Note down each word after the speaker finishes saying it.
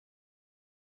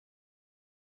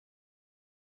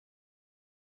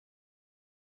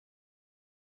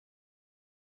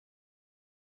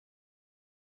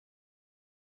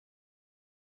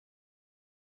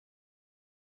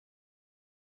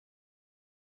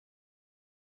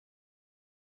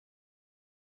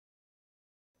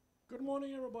Good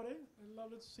morning, everybody.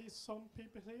 Lovely to see some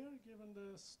people here, given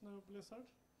the snow blizzard.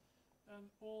 And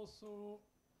also,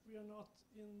 we are not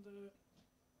in the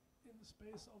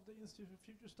space of the Institute for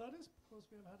Future Studies because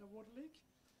we have had a water leak.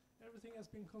 Everything has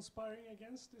been conspiring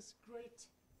against this great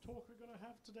talk we're going to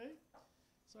have today.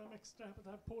 So I'm extra happy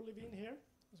to have Paul Levin here,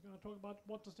 who's going to talk about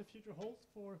what does the future hold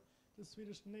for the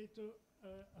Swedish NATO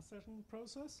accession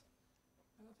process.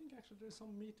 And I think actually there's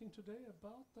some meeting today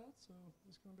about that, so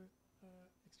it's going to be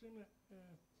extremely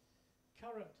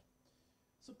current.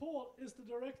 So Paul is the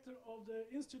director of the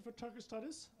Institute for Turkish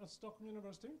Studies at Stockholm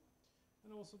University,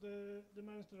 and also the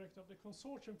managing director of the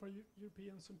Consortium for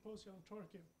European Symposia on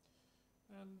Turkey,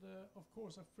 and of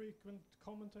course a frequent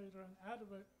commentator and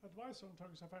advisor on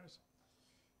Turkish affairs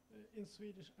in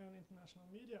Swedish and international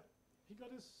media. He got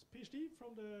his Ph.D.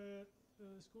 from the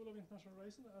School of International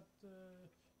Relations at the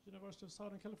University of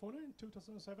Southern California in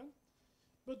 2007.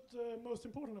 But most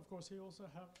important, of course, he also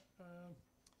have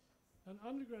an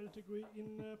undergraduate degree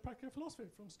in practical philosophy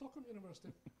from Stockholm University,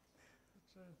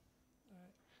 which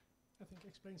I think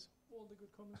explains all the good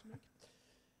comments you make.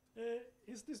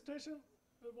 His dissertation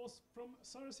was From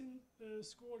Saracen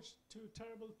Scourge to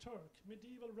Terrible Turk,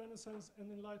 Medieval Renaissance and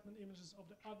Enlightenment Images of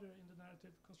the Other in the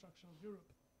Narrative Construction of Europe.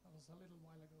 That was a little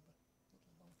while ago, but not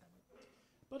a long time ago.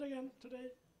 But again,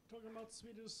 today, talking about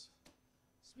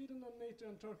Sweden and NATO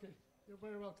and Turkey. You're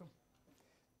very welcome.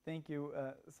 Thank you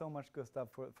so much, Gustav,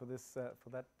 for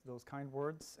those kind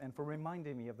words, and for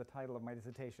reminding me of the title of my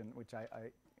dissertation, which I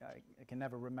can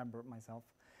never remember myself.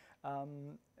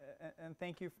 And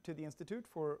thank you to the Institute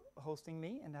for hosting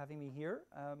me and having me here.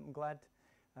 I'm glad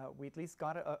we at least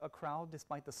got a crowd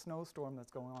despite the snowstorm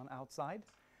that's going on outside.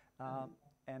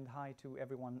 And hi to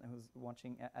everyone who's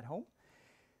watching at home.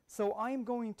 So I'm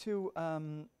going to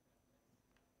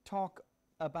talk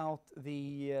about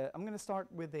I'm going to start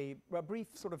with a brief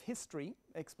sort of history,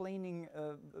 explaining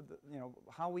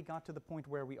how we got to the point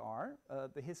where we are,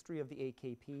 the history of the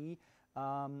AKP,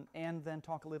 and then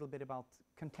talk a little bit about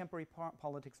contemporary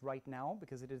politics right now,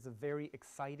 because it is a very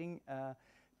exciting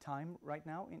time right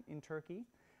now in Turkey.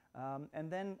 And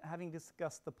then, having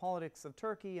discussed the politics of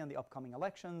Turkey and the upcoming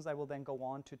elections, I will then go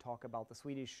on to talk about the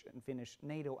Swedish and Finnish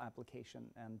NATO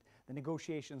application and the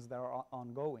negotiations that are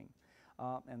ongoing.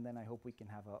 And then I hope we can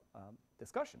have a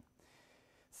discussion.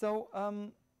 So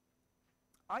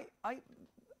I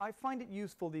find it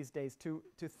useful these days to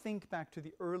think back to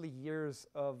the early years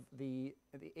of the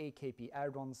AKP,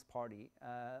 Erdogan's party,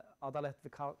 Adalet ve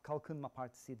Kalkınma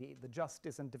Partisi, the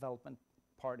Justice and Development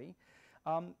Party,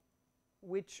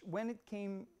 which, when it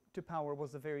came to power,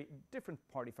 was a very different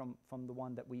party from the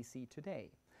one that we see today.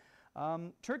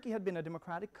 Turkey had been a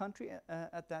democratic country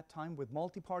at that time with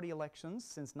multi-party elections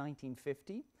since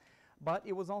 1950, but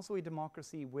it was also a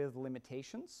democracy with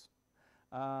limitations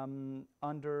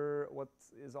under what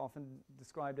is often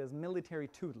described as military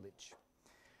tutelage.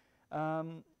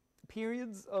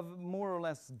 Periods of more or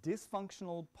less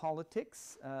dysfunctional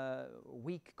politics,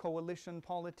 weak coalition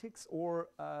politics, or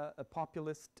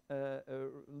populist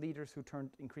leaders who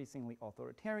turned increasingly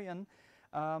authoritarian,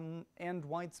 and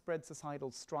widespread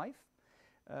societal strife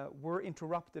were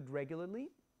interrupted regularly,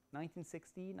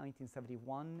 1960,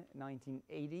 1971,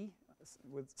 1980,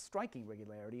 with striking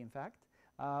regularity, in fact,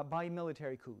 by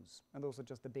military coups. And those are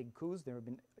just the big coups. There have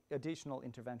been additional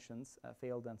interventions,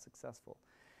 failed and successful.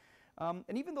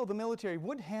 And even though the military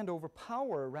would hand over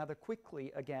power rather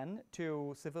quickly again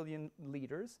to civilian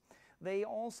leaders, they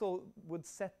also would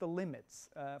set the limits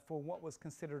for what was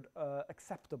considered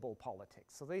acceptable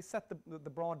politics. So they set the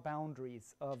broad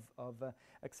boundaries of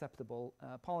acceptable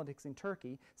politics in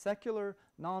Turkey: secular,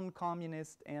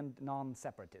 non-communist, and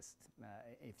non-separatist,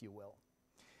 if you will.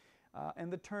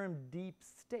 And the term deep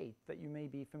state that you may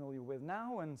be familiar with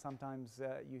now, and sometimes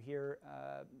you hear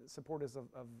supporters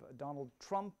of Donald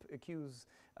Trump accuse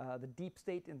the deep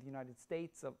state in the United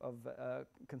States of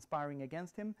conspiring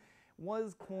against him,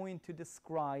 was coined to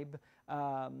describe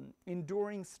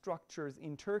enduring structures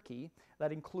in Turkey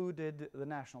that included the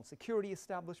national security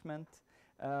establishment,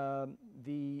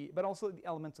 but also the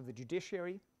elements of the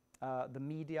judiciary, the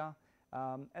media,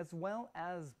 as well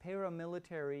as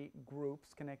paramilitary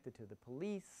groups connected to the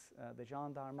police, the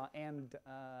gendarme, and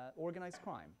organized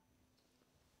crime.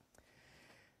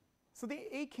 So the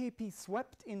AKP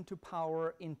swept into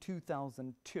power in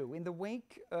 2002 in the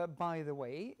wake, by the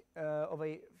way, of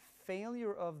a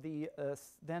failure of the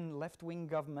then left-wing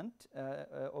government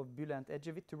of Bülent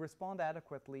Ecevit to respond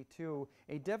adequately to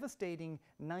a devastating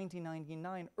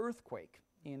 1999 earthquake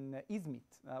in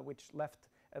Izmit, which left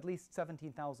at least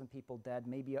 17,000 people dead,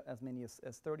 maybe as many as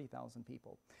 30,000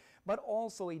 people. But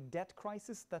also a debt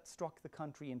crisis that struck the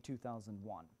country in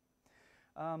 2001.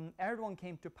 Erdogan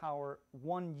came to power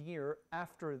 1 year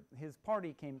after his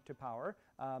party came to power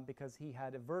because he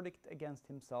had a verdict against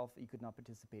himself. He could not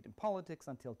participate in politics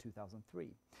until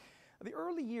 2003. The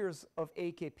early years of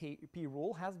AKP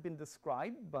rule has been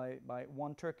described by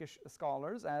one Turkish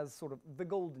scholars as sort of the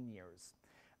golden years.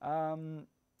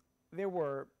 There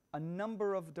were a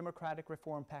number of democratic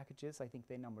reform packages. I think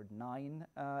they numbered 9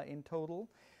 in total.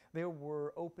 There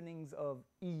were openings of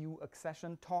EU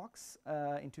accession talks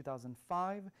in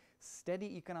 2005,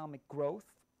 steady economic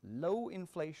growth, low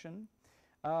inflation,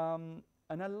 an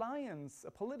alliance,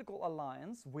 a political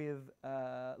alliance with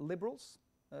liberals,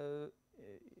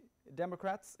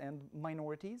 Democrats and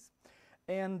minorities,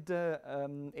 and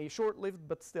a short-lived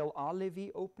but still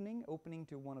Alevi opening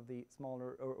to one of the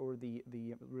smaller or the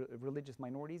religious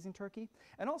minorities in Turkey,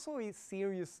 and also a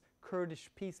serious Kurdish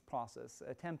peace process,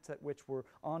 attempts at which were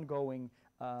ongoing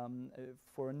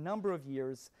for a number of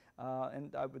years,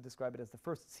 and I would describe it as the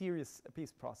first serious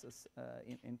peace process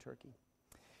in Turkey.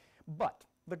 But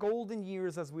the golden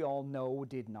years, as we all know,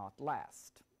 did not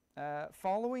last.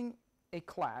 Following a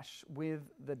clash with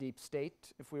the deep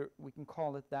state, if we can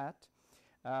call it that,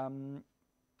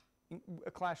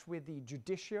 a clash with the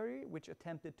judiciary, which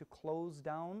attempted to close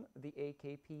down the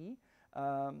AKP,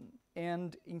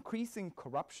 and increasing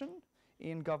corruption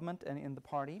in government and in the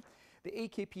party, the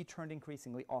AKP turned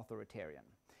increasingly authoritarian.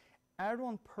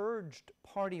 Erdogan purged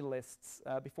party lists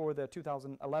before the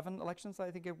 2011 elections,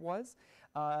 I think it was,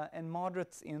 and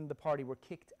moderates in the party were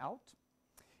kicked out.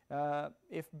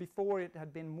 If before it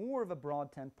had been more of a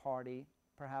broad tent party,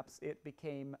 perhaps it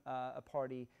became a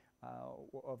party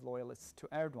of loyalists to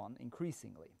Erdogan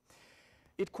increasingly.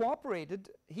 He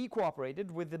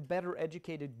cooperated with the better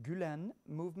educated Gülen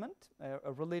movement,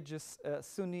 a religious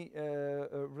Sunni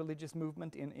religious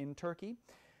movement in Turkey,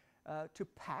 to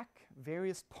pack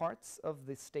various parts of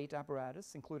the state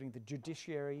apparatus, including the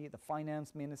judiciary, the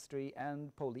finance ministry,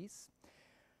 and police.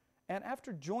 And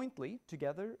after jointly,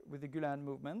 together with the Gülen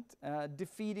movement,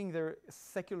 defeating their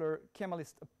secular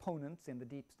Kemalist opponents in the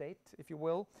deep state, if you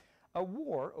will, a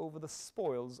war over the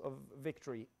spoils of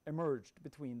victory emerged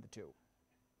between the two.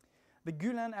 The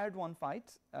Gülen-Erdogan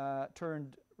fight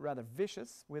turned rather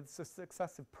vicious with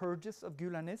successive purges of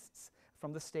Gülenists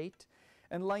from the state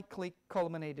and likely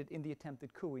culminated in the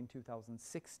attempted coup in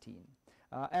 2016.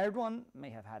 Erdogan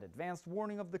may have had advanced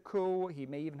warning of the coup. He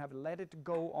may even have let it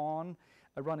go on,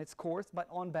 run its course. But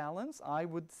on balance, I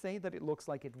would say that it looks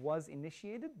like it was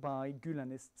initiated by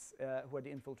Gülenists who had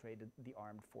infiltrated the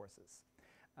armed forces.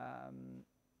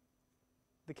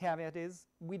 The caveat is,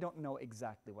 we don't know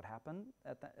exactly what happened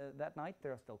at that night.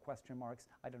 There are still question marks.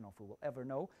 I don't know if we will ever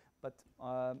know, but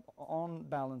on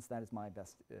balance, that is my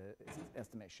best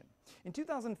estimation. In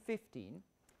 2015,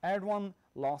 Erdogan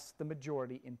lost the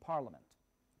majority in parliament.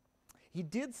 He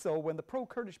did so when the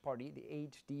pro-Kurdish party, the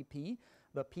HDP,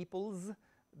 the People's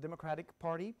Democratic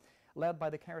Party, led by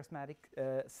the charismatic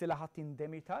Selahattin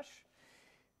Demirtas,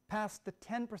 passed the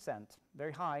 10%,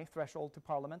 very high threshold to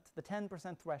parliament, the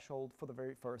 10% threshold for the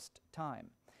very first time.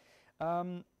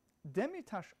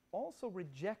 Demirtas also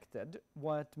rejected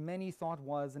what many thought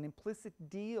was an implicit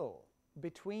deal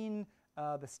between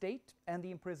the state and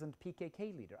the imprisoned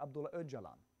PKK leader, Abdullah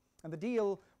Öcalan. And the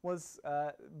deal was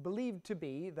believed to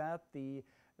be that the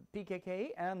PKK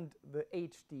and the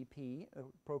HDP, the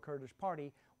pro-Kurdish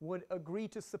party, would agree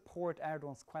to support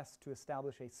Erdogan's quest to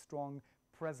establish a strong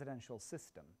presidential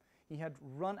system. He had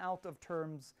run out of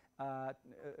terms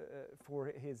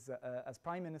for his as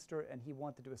prime minister, and he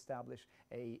wanted to establish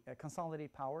a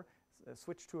consolidated power,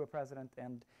 switch to a president,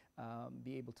 and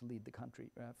be able to lead the country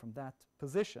from that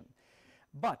position.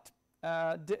 But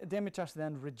Demirtas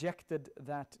then rejected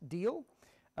that deal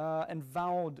and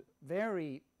vowed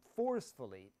very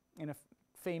forcefully in a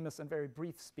famous and very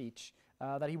brief speech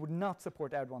that he would not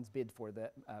support Erdogan's bid for the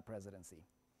presidency.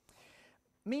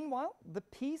 Meanwhile, the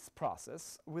peace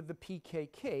process with the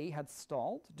PKK had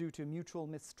stalled due to mutual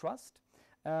mistrust,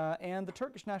 and the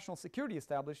Turkish national security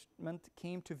establishment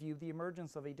came to view the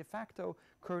emergence of a de facto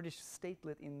Kurdish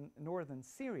statelet in northern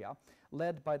Syria,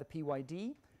 led by the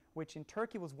PYD, which in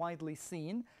Turkey was widely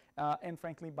seen, and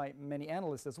frankly by many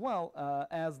analysts as well,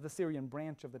 as the Syrian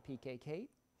branch of the PKK.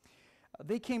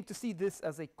 They came to see this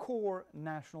as a core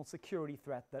national security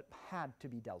threat that had to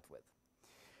be dealt with.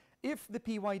 If the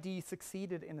PYD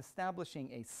succeeded in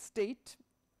establishing a state,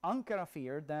 Ankara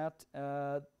feared that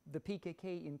the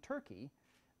PKK in Turkey,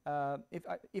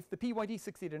 if the PYD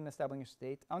succeeded in establishing a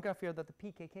state, Ankara feared that the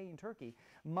PKK in Turkey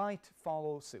might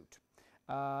follow suit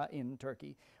in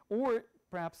Turkey, or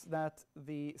perhaps that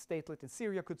the statelet in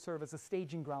Syria could serve as a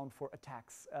staging ground for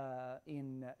attacks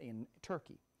in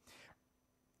Turkey.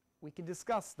 we can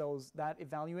discuss that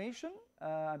evaluation.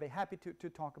 I'd be happy to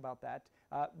talk about that.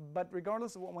 But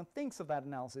regardless of what one thinks of that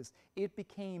analysis, it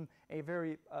became a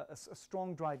very a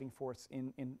strong driving force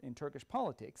in Turkish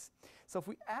politics. So if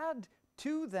we add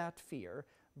to that fear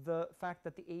the fact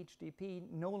that the HDP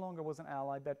no longer was an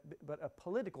ally but a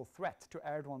political threat to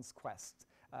Erdogan's quest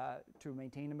to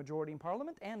maintain a majority in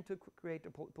parliament and to create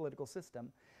a political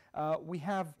system, we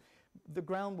have the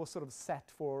ground was sort of set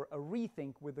for a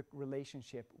rethink with the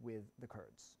relationship with the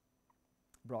Kurds,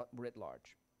 writ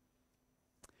large,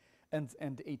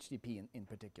 and HDP in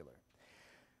particular.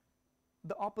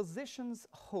 The opposition's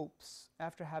hopes,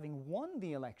 after having won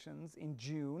the elections in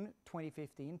June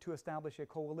 2015 to establish a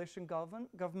coalition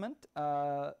government,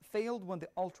 failed when the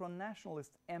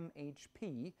ultra-nationalist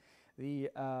MHP, the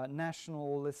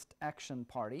Nationalist Action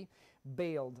Party,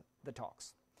 bailed the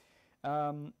talks.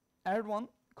 Erdogan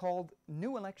called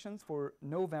new elections for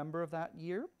November of that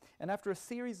year, and after a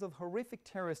series of horrific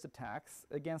terrorist attacks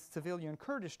against civilian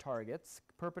Kurdish targets,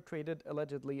 perpetrated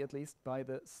allegedly at least by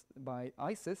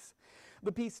ISIS,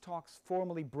 the peace talks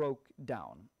formally broke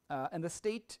down. And the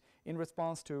state, in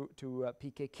response to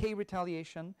PKK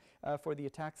retaliation for the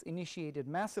attacks, initiated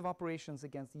massive operations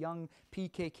against young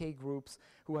PKK groups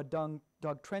who had dug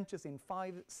trenches in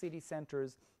 5 city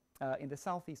centers in the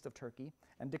southeast of Turkey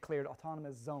and declared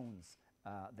autonomous zones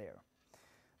there.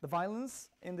 The violence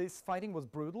in this fighting was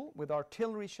brutal, with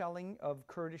artillery shelling of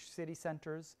Kurdish city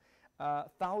centers.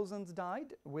 Thousands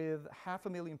died, with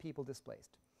 500,000 people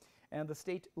displaced. And the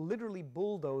state literally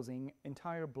bulldozing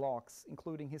entire blocks,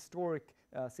 including historic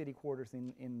city quarters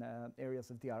in areas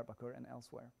of Diyarbakir and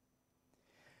elsewhere.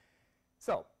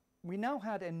 So we now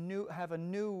have a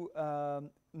new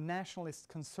nationalist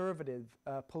conservative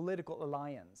political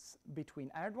alliance between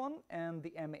Erdogan and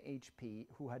the MHP,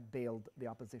 who had bailed the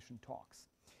opposition talks.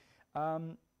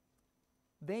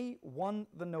 They won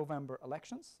the November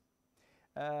elections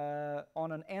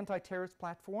on an anti-terrorist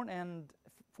platform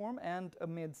and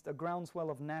amidst a groundswell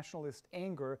of nationalist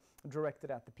anger directed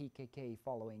at the PKK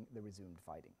following the resumed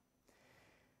fighting.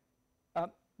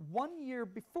 1 year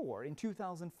before, in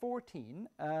 2014,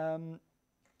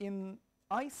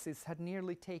 ISIS had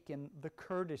nearly taken the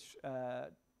Kurdish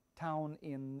town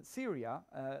in Syria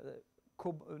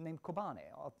named Kobane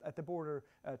at the border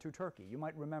to Turkey. You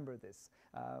might remember this.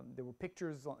 There were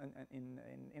pictures in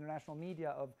international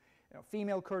media of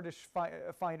female Kurdish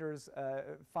fighters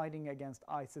fighting against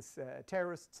ISIS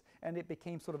terrorists, and it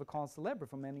became sort of a cause célèbre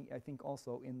for many, I think,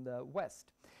 also in the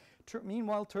West.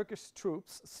 Meanwhile, Turkish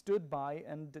troops stood by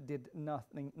and did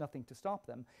nothing to stop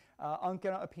them.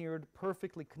 Ankara appeared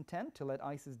perfectly content to let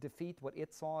ISIS defeat what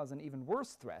it saw as an even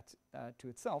worse threat to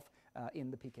itself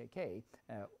in the PKK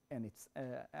and its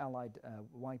allied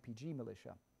YPG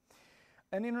militia.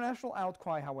 An international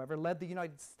outcry, however, led the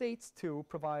United States to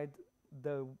provide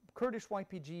the Kurdish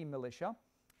YPG militia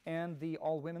and the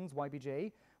all-women's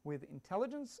YPJ with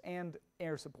intelligence and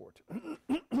air support.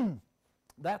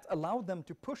 That allowed them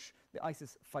to push the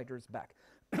ISIS fighters back.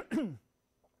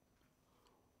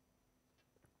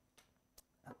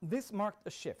 This marked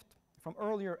a shift from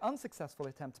earlier unsuccessful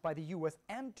attempts by the US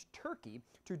and Turkey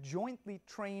to jointly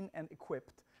train and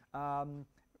equip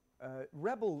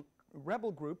rebel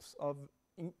groups of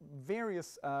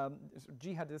various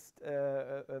jihadist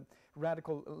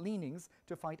radical leanings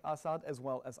to fight Assad as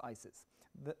well as ISIS.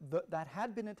 That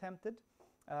had been attempted.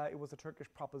 It was a Turkish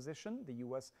proposition. The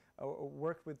US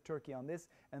worked with Turkey on this,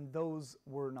 and those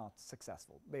were not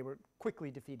successful. They were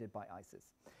quickly defeated by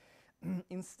ISIS.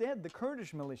 Instead, the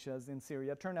Kurdish militias in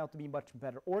Syria turned out to be much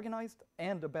better organized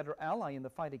and a better ally in the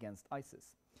fight against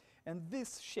ISIS. And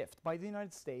this shift by the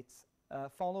United States,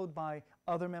 followed by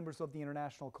other members of the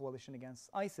international coalition against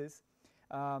ISIS,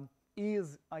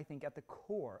 is, I think, at the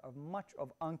core of much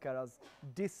of Ankara's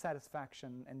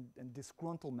dissatisfaction and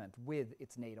disgruntlement with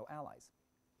its NATO allies.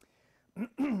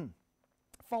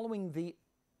 Following the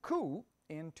coup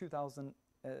in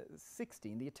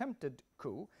 2016, the attempted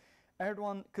coup,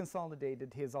 Erdogan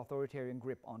consolidated his authoritarian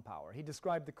grip on power. He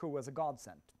described the coup as a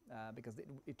godsend because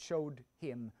it showed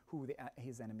him who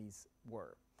his enemies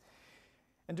were.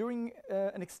 And during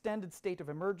an extended state of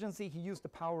emergency, he used the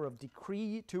power of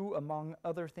decree to, among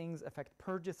other things, effect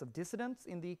purges of dissidents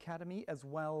in the academy, as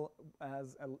well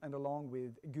as and along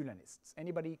with Gülenists.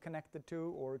 Anybody connected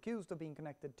to or accused of being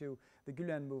connected to the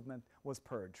Gülen movement was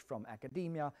purged from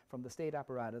academia, from the state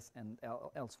apparatus, and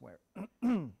elsewhere.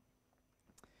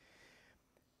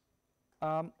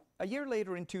 A year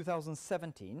later, in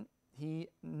 2017, he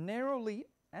narrowly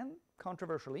and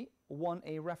controversially won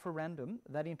a referendum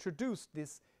that introduced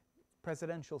this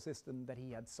presidential system that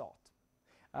he had sought,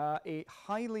 a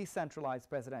highly centralized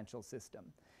presidential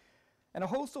system. And a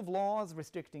host of laws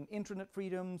restricting internet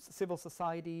freedoms, civil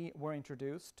society were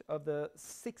introduced. Of the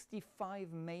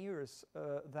 65 mayors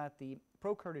that the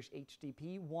pro-Kurdish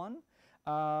HDP won,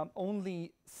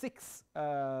 only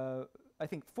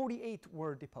 48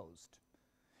 were deposed.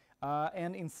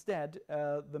 And instead,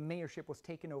 the mayorship was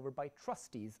taken over by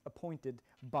trustees appointed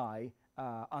by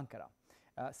Ankara.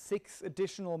 6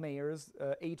 additional mayors,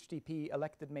 HDP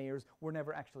elected mayors, were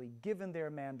never actually given their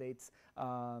mandates,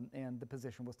 and the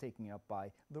position was taken up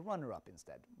by the runner-up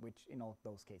instead, which in all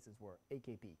those cases were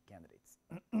AKP candidates.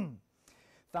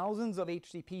 Thousands of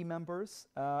HDP members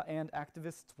and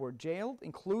activists were jailed,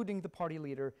 including the party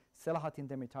leader Selahattin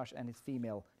Demirtas and his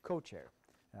female co-chair,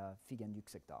 Figen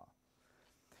Yüksekdağ.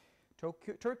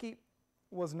 Turkey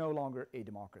was no longer a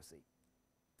democracy.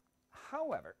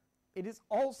 However, it is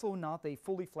also not a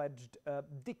fully fledged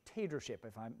dictatorship,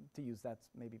 if I'm to use that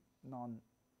maybe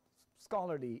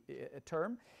non-scholarly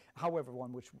term, however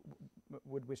one which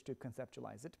would wish to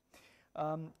conceptualize it.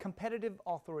 Competitive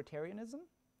authoritarianism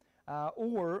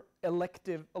or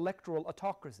electoral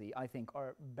autocracy, I think,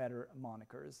 are better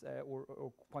monikers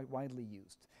or quite widely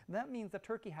used. And that means that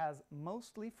Turkey has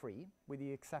mostly free, with the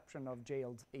exception of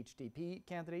jailed HDP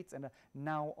candidates and a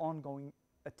now ongoing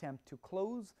attempt to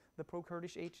close the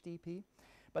pro-Kurdish HDP,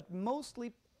 but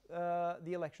mostly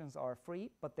the elections are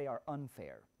free, but they are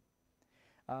unfair.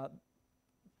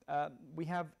 We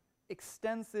have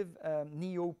extensive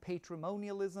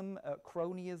neo-patrimonialism,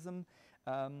 cronyism,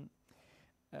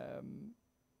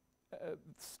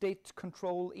 state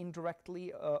control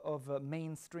indirectly of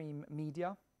mainstream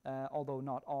media, although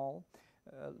not all,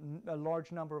 a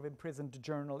large number of imprisoned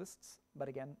journalists, but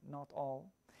again, not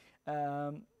all.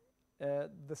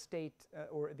 The state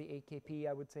or the AKP,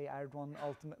 I would say Erdogan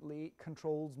ultimately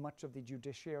controls much of the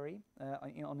judiciary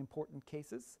on important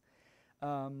cases,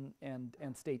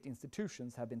 and state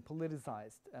institutions have been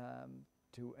politicized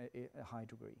to a high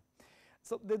degree.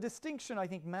 So the distinction, I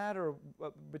think, matter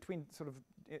between sort of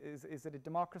is it a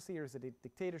democracy or is it a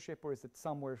dictatorship or is it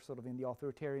somewhere sort of in the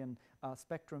authoritarian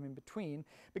spectrum in between?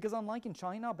 Because unlike in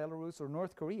China, Belarus, or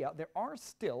North Korea, there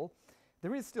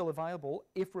is still a viable,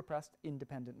 if repressed,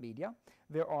 independent media.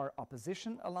 There are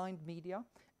opposition-aligned media,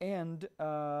 and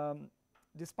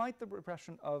despite the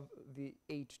repression of the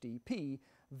HDP,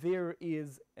 there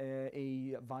is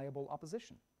a viable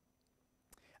opposition,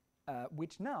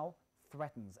 which now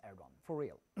threatens Erdogan, for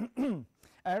real.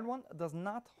 Erdogan does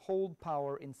not hold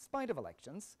power in spite of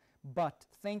elections, but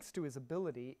thanks to his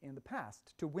ability in the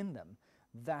past to win them,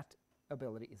 that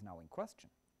ability is now in question.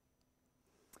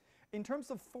 In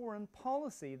terms of foreign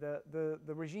policy, the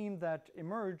regime that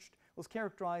emerged was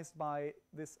characterized by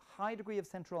this high degree of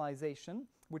centralization,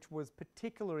 which was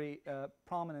particularly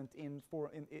prominent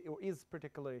or is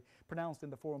particularly pronounced in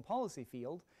the foreign policy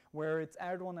field, where it's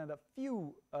Erdogan and a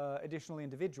few additional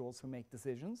individuals who make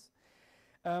decisions.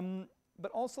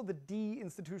 But also the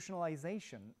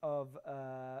deinstitutionalization of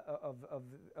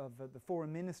the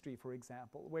foreign ministry, for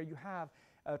example, where you have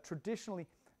traditionally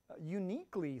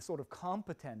uniquely sort of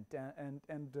competent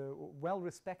and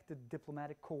well-respected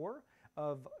diplomatic corps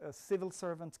of civil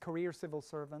servants, career civil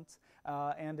servants,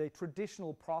 and a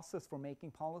traditional process for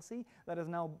making policy that has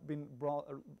now been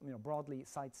broadly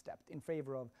sidestepped in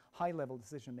favor of high-level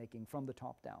decision-making from the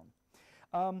top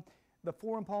down. The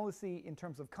foreign policy in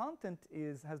terms of content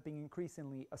has been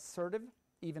increasingly assertive,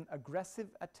 even aggressive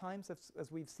at times,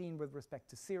 as we've seen with respect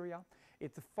to Syria.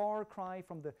 It's a far cry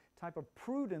from the type of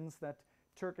prudence that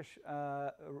Turkish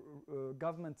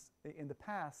governments in the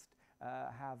past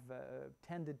have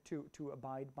tended to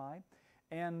abide by.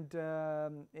 And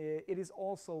it is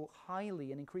also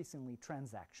highly and increasingly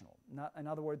transactional. In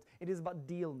other words, it is about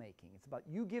deal making. It's about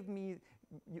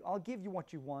I'll give you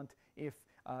what you want if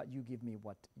you give me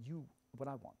what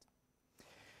I want.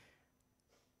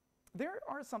 There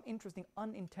are some interesting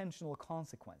unintentional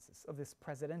consequences of this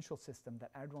presidential system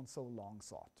that Erdogan so long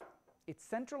sought. It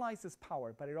centralizes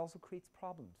power, but it also creates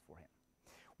problems for him.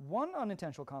 One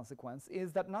unintentional consequence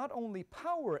is that not only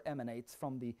power emanates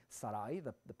from the saray,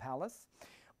 the palace,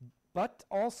 but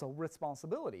also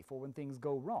responsibility for when things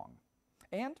go wrong.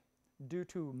 And due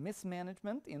to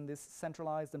mismanagement in this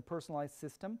centralized and personalized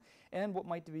system, and what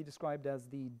might be described as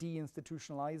the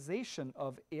deinstitutionalization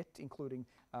of it, including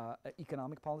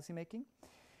economic policymaking,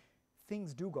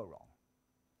 things do go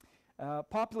wrong.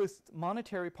 Populist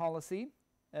monetary policy,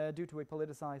 due to a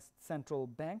politicized central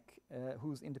bank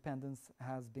whose independence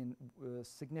has been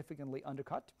significantly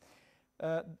undercut,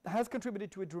 has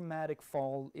contributed to a dramatic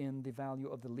fall in the value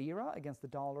of the lira against the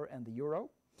dollar and the euro,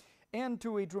 and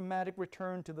to a dramatic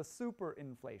return to the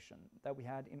superinflation that we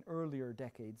had in earlier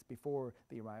decades before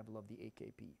the arrival of the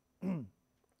AKP.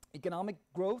 Economic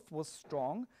growth was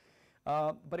strong,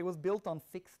 but it was built on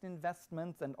fixed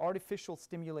investments and artificial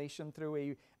stimulation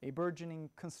through a burgeoning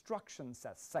construction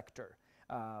sector,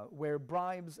 where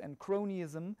bribes and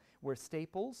cronyism were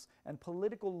staples, and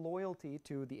political loyalty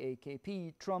to the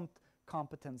AKP trumped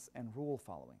competence and rule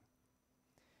following.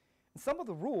 Some of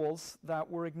the rules that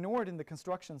were ignored in the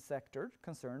construction sector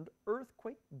concerned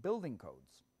earthquake building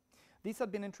codes. These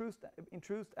had been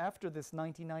introduced after this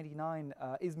 1999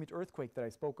 Izmit earthquake that I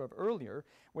spoke of earlier,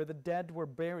 where the dead were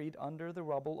buried under the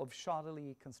rubble of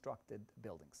shoddily constructed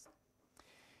buildings.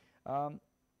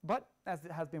 But as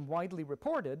it has been widely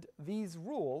reported, these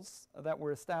rules that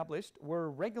were established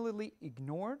were regularly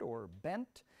ignored or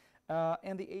bent,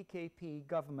 and the AKP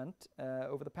government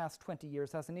over the past 20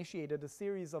 years has initiated a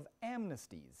series of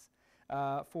amnesties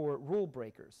for rule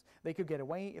breakers. They could get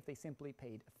away if they simply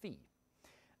paid a fee.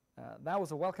 That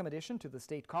was a welcome addition to the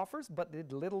state coffers, but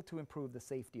did little to improve the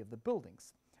safety of the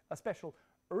buildings. A special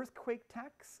earthquake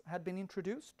tax had been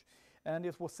introduced, and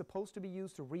it was supposed to be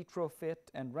used to retrofit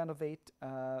and renovate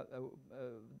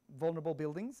vulnerable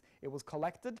buildings. It was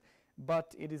collected,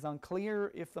 but it is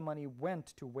unclear if the money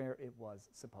went to where it was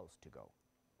supposed to go.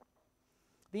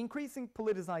 The increasing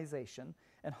politicization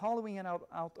and hollowing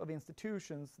out of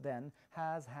institutions then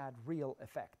has had real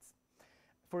effects.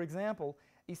 For example,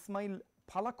 Ismail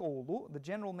Palakoglu, the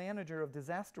general manager of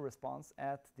disaster response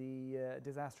at the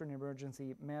Disaster and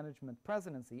Emergency Management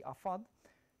Presidency, AFAD,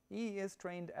 he is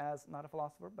trained as, not a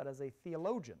philosopher, but as a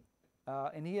theologian.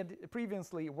 And he had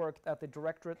previously worked at the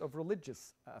Directorate of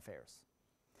Religious Affairs.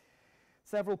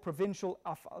 Several provincial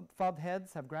AFAD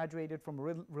heads have graduated from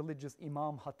religious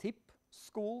Imam Hatip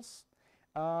schools,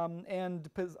 and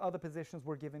other positions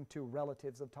were given to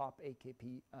relatives of top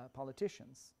AKP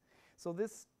politicians. So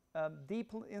this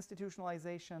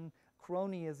deinstitutionalization,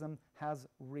 cronyism has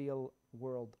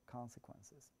real-world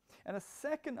consequences. And a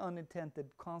second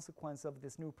unintended consequence of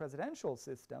this new presidential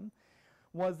system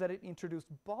was that it introduced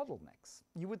bottlenecks.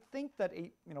 You would think that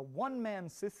a one-man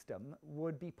system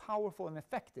would be powerful and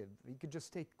effective. You could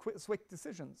just take swift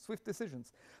decisions.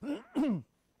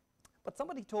 But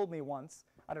somebody told me once,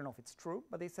 I don't know if it's true,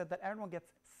 but they said that Erdogan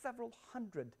gets several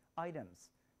hundred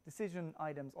decision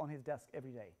items on his desk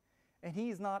every day. And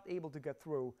he's not able to get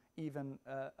through even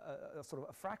a sort of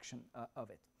a fraction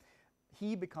of it.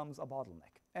 He becomes a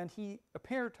bottleneck. And he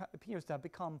appears to have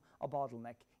become a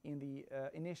bottleneck in the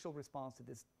initial response to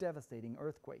this devastating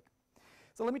earthquake.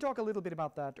 So let me talk a little bit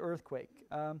about that earthquake.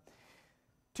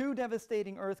 Two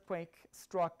devastating earthquakes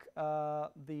struck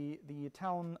the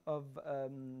town of,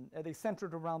 they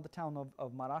centered around the town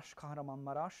of Marash,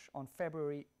 Kahramanmaraş, on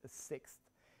February 6th.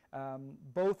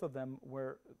 Both of them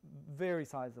were very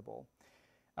sizable.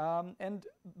 And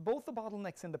both the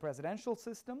bottlenecks in the presidential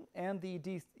system and the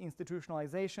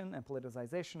deinstitutionalization and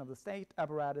politicization of the state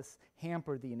apparatus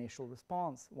hampered the initial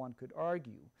response, one could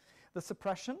argue. The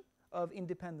suppression of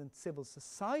independent civil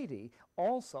society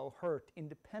also hurt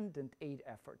independent aid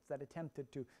efforts that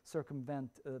attempted to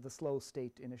circumvent the slow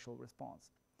state initial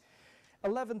response.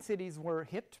 11 cities were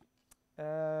hit.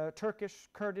 Turkish,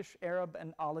 Kurdish, Arab,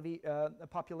 and Alevi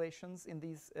populations in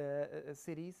these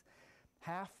cities.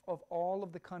 Half of all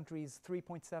of the country's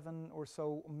 3.7 or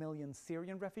so million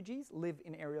Syrian refugees live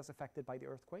in areas affected by the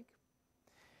earthquake.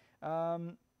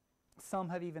 Some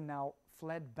have even now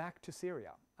fled back to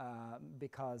Syria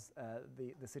because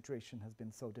the situation has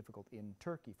been so difficult in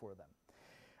Turkey for them.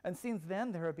 And since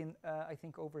then, there have been, I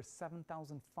think, over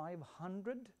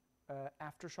 7,500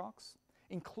 aftershocks,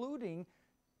 including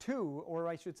two, or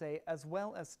I should say, as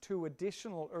well as two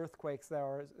additional earthquakes that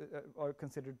are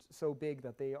considered so big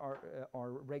that they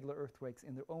are regular earthquakes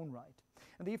in their own right.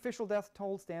 And the official death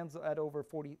toll stands at over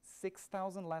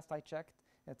 46,000 last I checked.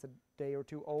 It's a day or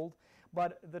two old.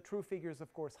 But the true figure is,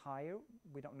 of course, higher.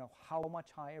 We don't know how much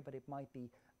higher, but it might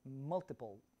be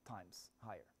multiple times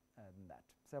higher than that,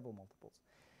 several multiples.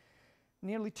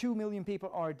 Nearly 2 million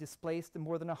people are displaced, and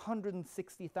more than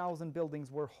 160,000 buildings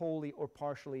were wholly or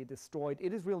partially destroyed.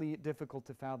 It is really difficult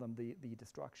to fathom the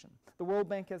destruction. The World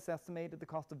Bank has estimated the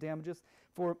cost of damages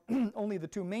for only the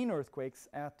two main earthquakes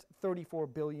at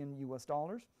 $34 billion US.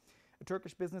 A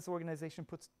Turkish business organization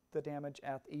puts the damage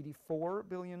at $84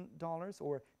 billion,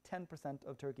 or 10%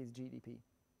 of Turkey's GDP.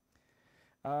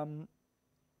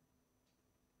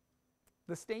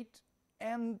 The state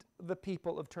and the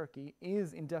people of Turkey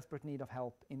is in desperate need of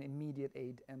help in immediate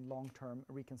aid and long-term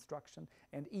reconstruction.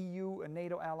 And EU and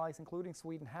NATO allies, including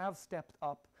Sweden, have stepped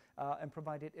up and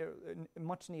provided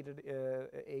much-needed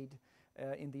aid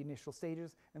in the initial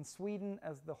stages. And Sweden,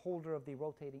 as the holder of the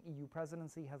rotating EU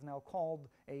presidency, has now called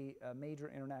a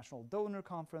major international donor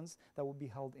conference that will be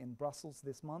held in Brussels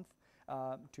this month.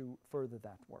 to further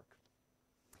that work.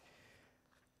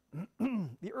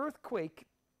 The earthquake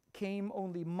came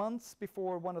only months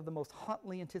before one of the most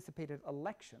hotly anticipated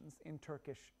elections in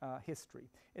Turkish history.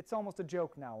 It's almost a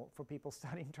joke now for people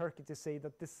studying Turkey to say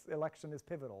that this election is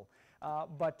pivotal.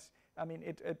 But I mean,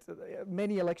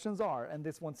 many elections are, and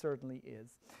this one certainly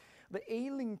is. The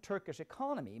ailing Turkish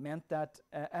economy meant that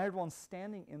Erdogan's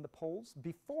standing in the polls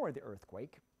before the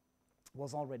earthquake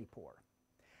was already poor.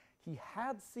 He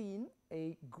had seen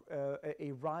a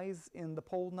rise in the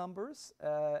poll numbers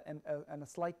and a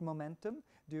slight momentum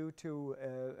due to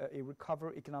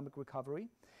economic recovery.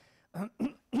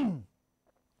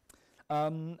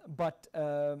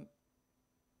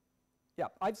 Yeah,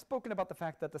 I've spoken about the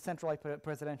fact that the centralized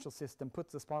presidential system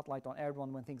puts the spotlight on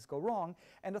Erdogan when things go wrong.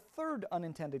 And a third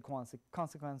unintended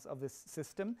consequence of this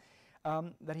system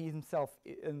that he himself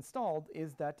installed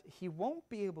is that he won't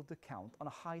be able to count on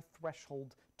a high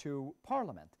threshold to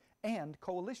parliament and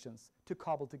coalitions to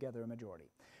cobble together a majority.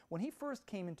 When he first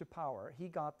came into power, he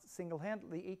got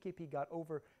single-handedly, AKP got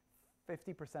over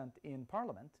 50% in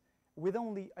parliament with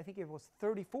only, I think it was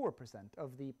 34%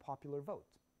 of the popular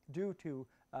vote, due to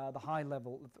the high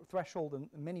level threshold and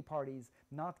many parties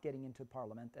not getting into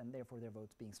parliament and therefore their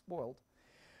votes being spoiled.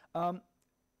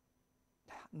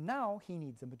 Now he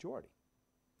needs a majority.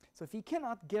 So if he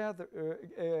cannot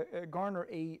garner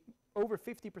over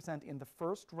 50% in the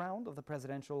first round of the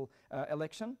presidential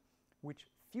election, which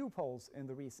few polls in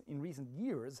recent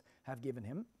years have given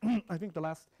him, I think the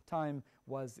last time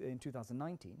was in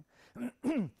 2019,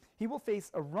 he will face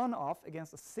a runoff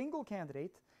against a single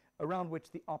candidate around which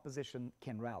the opposition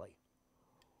can rally.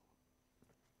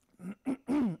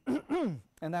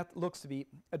 And that looks to be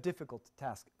a difficult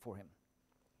task for him.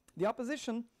 The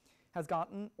opposition has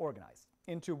gotten organized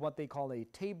into what they call a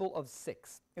table of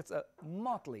six. It's a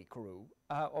motley crew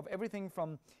of everything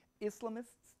from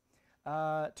Islamists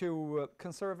to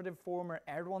conservative former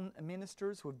Erdogan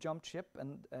ministers who have jumped ship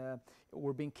and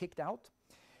were being kicked out,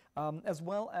 as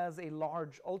well as a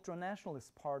large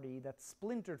ultra-nationalist party that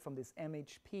splintered from this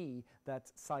MHP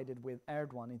that sided with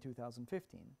Erdogan in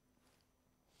 2015.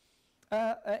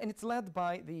 And it's led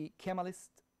by the Kemalist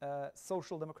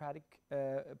Social Democratic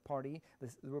Party, the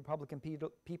Republican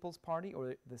People's Party,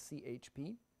 or the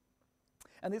CHP.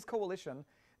 And this coalition,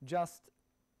 just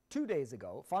 2 days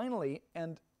ago, finally,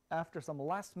 and after some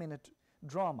last-minute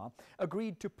drama,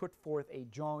 agreed to put forth a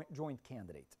joint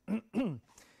candidate.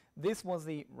 This was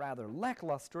the rather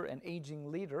lackluster and aging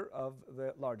leader of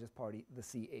the largest party, the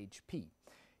CHP.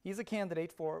 He's a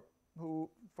candidate who,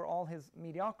 for all his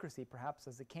mediocrity perhaps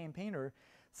as a campaigner,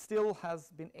 still has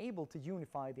been able to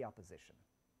unify the opposition.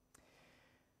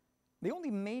 The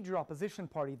only major opposition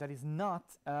party that is not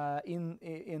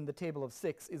in the table of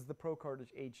six is the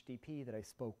pro-Kurdish HDP that I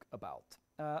spoke about.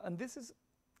 And this is,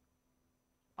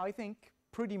 I think,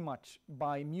 pretty much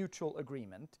by mutual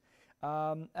agreement,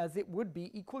 as it would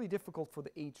be equally difficult for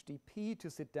the HDP to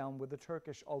sit down with the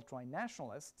Turkish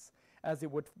ultra-nationalists as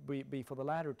it would be for the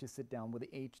latter to sit down with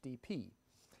the HDP.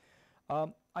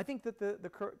 I think that the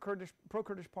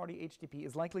pro-Kurdish party HDP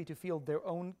is likely to field their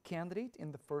own candidate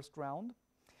in the first round.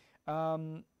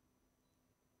 And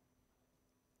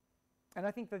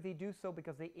I think that they do so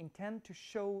because they intend to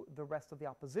show the rest of the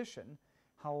opposition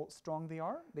how strong they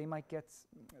are. They might get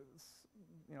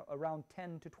around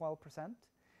 10 to 12%.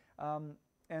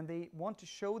 And they want to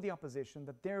show the opposition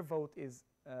that their vote is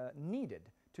needed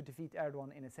to defeat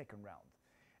Erdogan in a second round.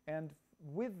 And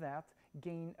with that,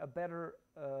 gain a better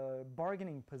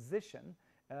bargaining position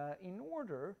in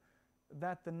order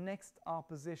that the next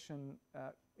opposition,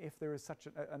 if there is such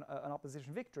an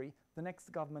opposition victory, the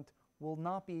next government will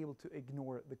not be able to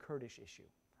ignore the Kurdish issue.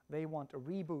 They want a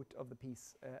reboot of the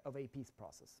peace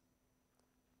process.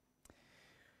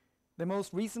 The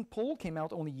most recent poll came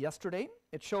out only yesterday.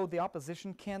 It showed the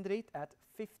opposition candidate at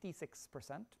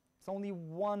 56%. It's only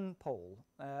one poll,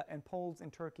 and polls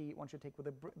in Turkey one should take with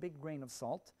a big grain of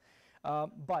salt.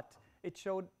 But it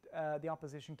showed the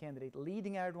opposition candidate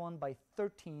leading Erdogan by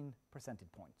 13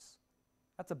 percentage points.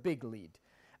 That's a big lead.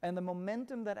 And the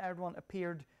momentum that Erdogan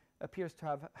appears to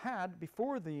have had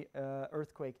before the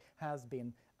earthquake has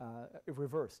been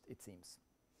reversed, it seems.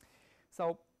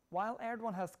 So while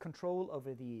Erdogan has control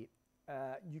over the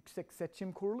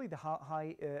Accession Kurulu,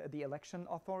 the election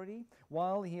authority,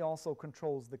 while he also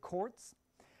controls the courts,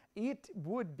 it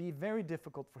would be very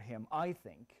difficult for him, I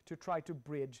think, to try to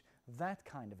bridge that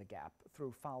kind of a gap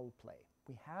through foul play.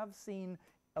 We have seen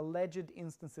alleged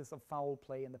instances of foul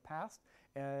play in the past,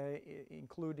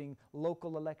 including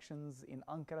local elections in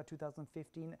Ankara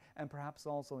 2015 and perhaps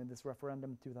also in this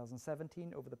referendum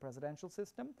 2017 over the presidential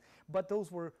system. But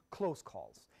those were close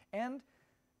calls. And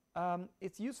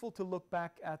it's useful to look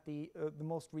back at the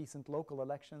most recent local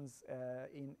elections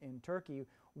in Turkey,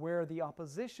 where the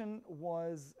opposition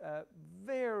was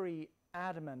very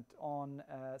adamant on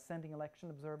sending election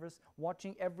observers,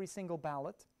 watching every single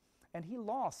ballot, and he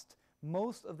lost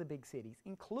most of the big cities,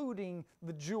 including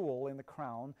the jewel in the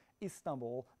crown,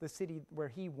 Istanbul, the city where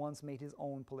he once made his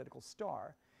own political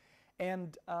star.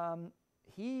 And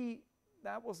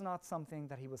that was not something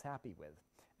that he was happy with.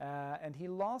 And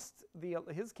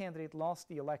his candidate lost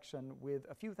the election with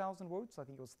a few thousand votes. I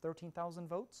think it was 13,000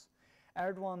 votes.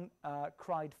 Erdogan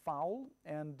cried foul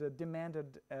and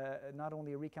demanded not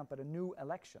only a recount but a new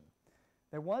election.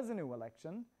 There was a new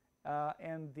election,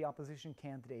 and the opposition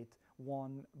candidate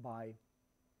won by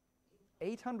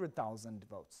 800,000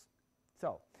 votes.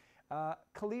 So,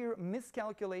 clear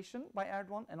miscalculation by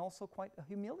Erdogan, and also quite a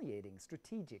humiliating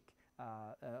strategic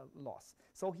loss.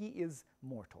 So he is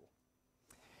mortal.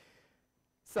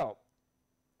 So,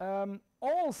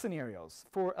 all scenarios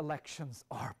for elections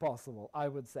are possible, I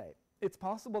would say. It's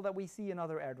possible that we see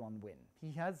another Erdogan win.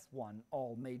 He has won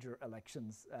all major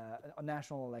elections,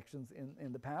 national elections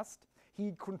in the past.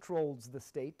 He controls the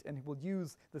state, and he will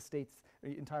use the state's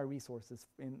entire resources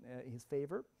in his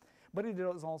favor. But it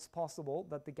is also possible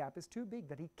that the gap is too big,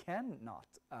 that he cannot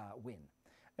win.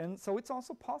 And so it's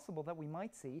also possible that we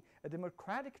might see a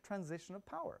democratic transition of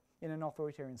power in an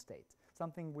authoritarian state,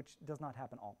 something which does not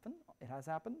happen often. It has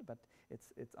happened, but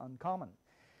it's uncommon.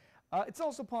 It's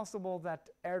also possible that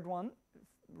Erdogan,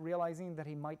 realizing that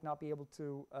he might not be able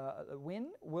to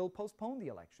win, will postpone the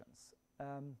elections.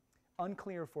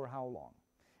 Unclear for how long.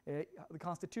 The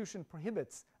Constitution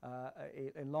prohibits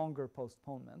a longer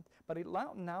postponement, but he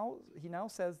now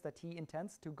says that he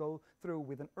intends to go through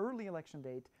with an early election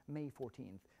date, May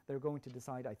 14th. They're going to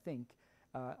decide, I think,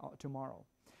 tomorrow.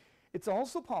 It's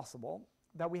also possible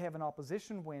that we have an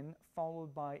opposition win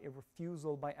followed by a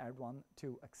refusal by Erdogan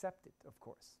to accept it, of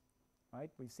course. Right?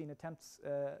 We've seen attempts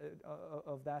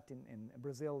of that in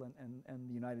Brazil and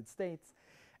the United States.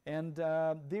 And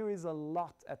there is a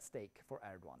lot at stake for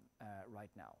Erdogan right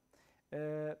now.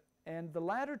 And the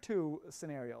latter two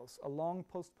scenarios, a long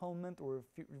postponement or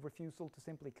refusal to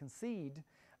simply concede,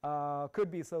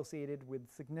 could be associated with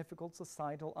significant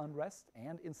societal unrest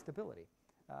and instability,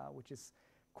 which is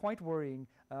quite worrying.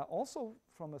 Also,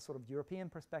 from a sort of European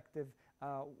perspective,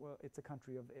 it's a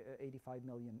country of 85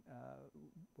 million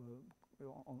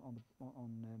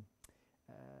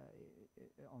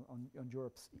on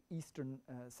Europe's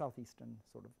southeastern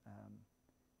sort of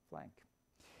flank.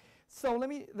 So let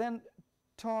me then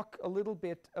talk a little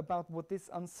bit about what this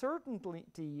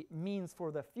uncertainty means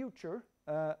for the future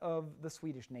of the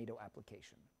Swedish NATO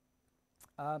application.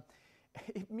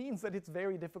 It means that it's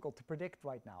very difficult to predict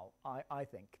right now, I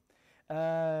think,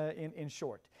 in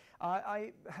short.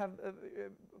 I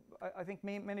think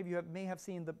many of you may have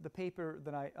seen the paper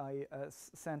that I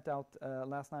sent out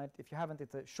last night. If you haven't,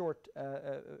 it's a short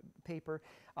paper.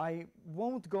 I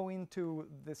won't go into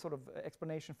the sort of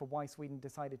explanation for why Sweden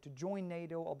decided to join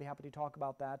NATO. I'll be happy to talk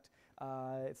about that.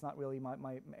 It's not really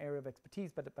my area of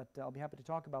expertise, but I'll be happy to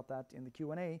talk about that in the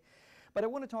Q&A. But I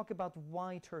want to talk about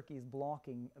why Turkey is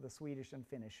blocking the Swedish and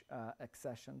Finnish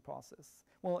accession process.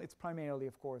 Well, it's primarily,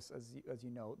 of course, as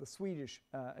you know, the Swedish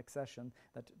accession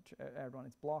that Erdogan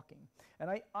is blocking.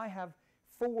 And I have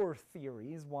 4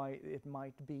 theories why it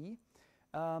might be.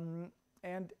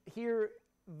 And here,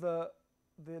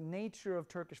 the nature of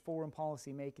Turkish foreign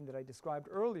policy making that I described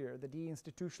earlier, the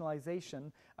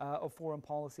deinstitutionalization of foreign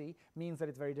policy, means that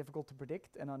it's very difficult to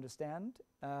predict and understand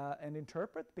and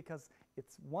interpret, because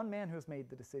it's one man who has made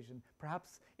the decision,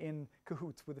 perhaps in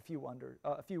cahoots with a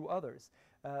few others.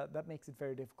 That makes it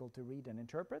very difficult to read and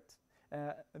interpret.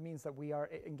 It means that we are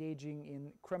engaging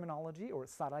in criminology or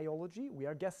sarayology. We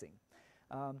are guessing.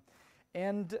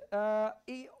 And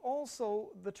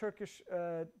also the Turkish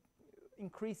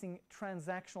increasing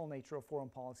transactional nature of foreign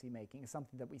policy making is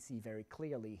something that we see very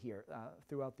clearly here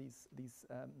throughout these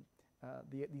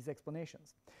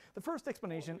explanations. The first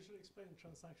explanation. We should explain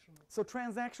transactional. So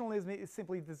transactionalism is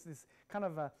simply this kind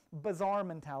of a bazaar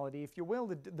mentality, if you will,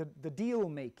 the deal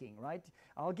making, right?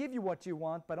 I'll give you what you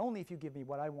want, but only if you give me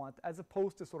what I want, as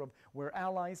opposed to sort of we're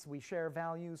allies, we share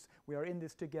values, we are in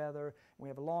this together, we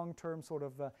have a long-term sort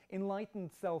of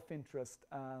enlightened self-interest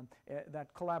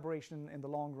that collaboration in the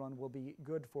long run will be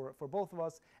good for both of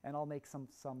us, and I'll make some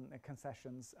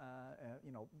concessions,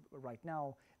 right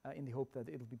now in the hope that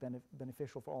it'll be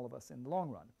beneficial for all of us in the long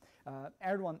run.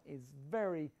 Erdogan is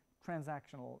very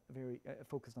transactional, very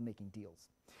focused on making deals.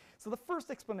 So the first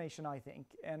explanation, I think,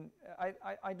 and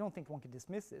I don't think one can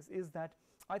dismiss this, is that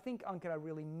I think Ankara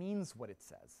really means what it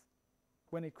says.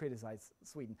 when it criticized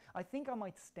Sweden. I think I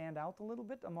might stand out a little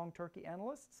bit among Turkey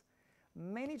analysts.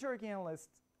 Many Turkey analysts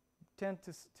tend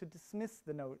to dismiss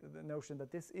the notion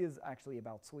that this is actually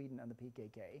about Sweden and the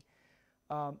PKK,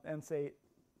 and say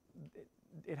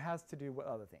it has to do with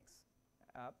other things.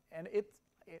 And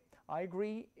I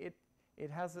agree.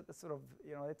 It has a sort of,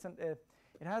 you know,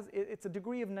 it's a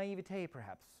degree of naivete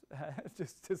perhaps,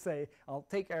 just to say I'll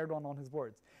take Erdogan on his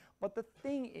words. But the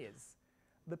thing is,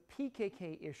 the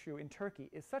PKK issue in Turkey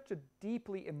is such a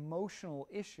deeply emotional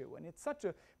issue, and it's such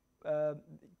a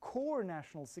core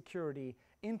national security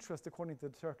interest according to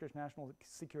the Turkish national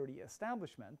security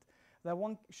establishment that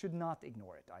one should not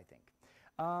ignore it, I think.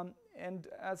 And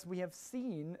as we have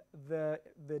seen, the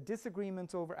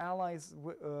disagreements over allies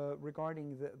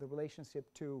regarding the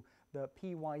relationship to the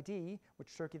PYD,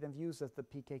 which Turkey then views as the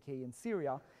PKK in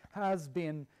Syria, has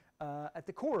been at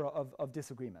the core of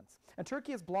disagreements. And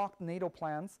Turkey has blocked NATO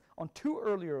plans on 2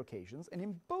 earlier occasions, and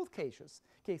in both cases,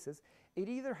 it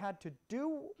either had to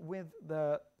do with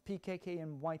the PKK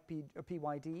and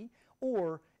PYD,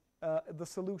 or the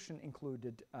solution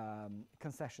included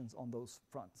concessions on those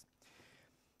fronts.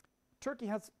 Turkey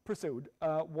has pursued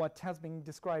what has been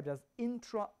described as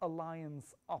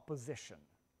intra-alliance opposition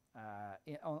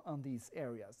on these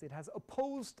areas. It has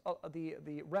opposed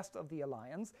the rest of the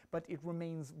alliance, but it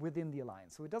remains within the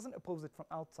alliance. So it doesn't oppose it from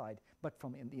outside, but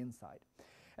from the inside.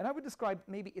 And I would describe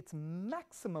maybe its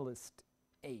maximalist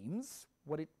aims,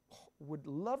 what it would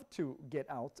love to get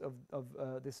out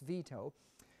of this veto,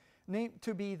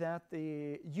 to be that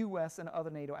the US and other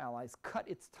NATO allies cut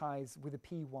its ties with the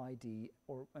PYD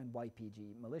and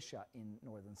YPG militia in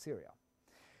northern Syria.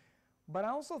 But I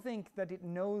also think that it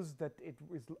knows that it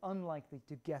is unlikely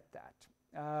to get that.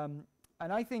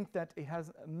 And I think that it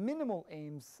has minimal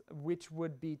aims, which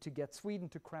would be to get Sweden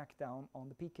to crack down on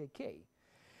the PKK,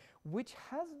 which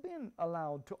has been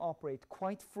allowed to operate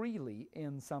quite freely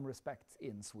in some respects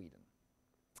in Sweden.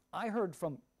 I heard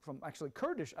from actually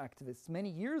Kurdish activists many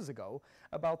years ago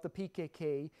about the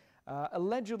PKK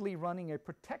allegedly running a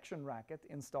protection racket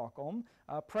in Stockholm,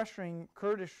 pressuring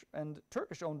Kurdish and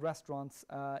Turkish-owned restaurants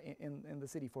in the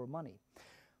city for money.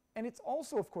 And it's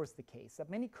also, of course, the case that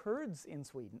many Kurds in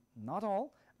Sweden, not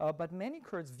all, but many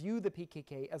Kurds view the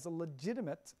PKK as a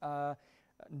legitimate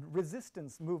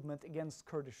resistance movement against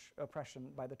Kurdish oppression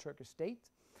by the Turkish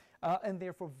state, and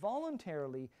therefore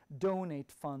voluntarily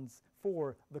donate funds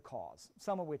for the cause,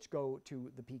 some of which go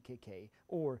to the PKK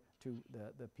or to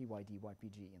the PYD,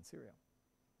 YPG in Syria.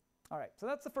 All right, so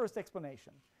that's the first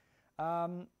explanation.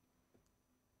 And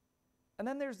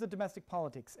then there's the domestic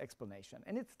politics explanation,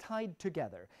 and it's tied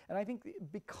together. And I think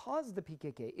because the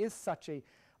PKK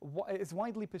is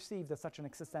widely perceived as such an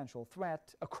existential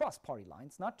threat across party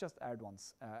lines, not just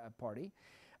Erdogan's party.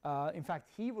 In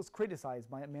fact, he was criticized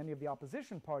by many of the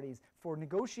opposition parties for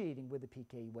negotiating with the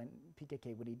PKK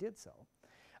when he did so.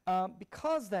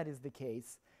 Because that is the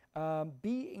case,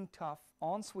 being tough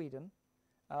on Sweden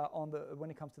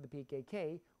when it comes to the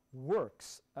PKK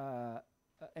works,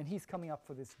 and he's coming up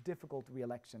for this difficult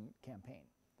re-election campaign.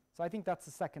 So I think that's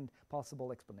the second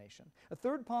possible explanation. A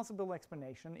third possible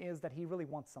explanation is that he really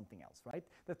wants something else, right?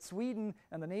 That Sweden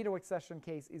and the NATO accession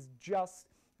case is just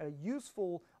a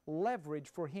useful leverage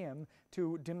for him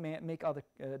to make other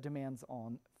demands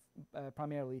on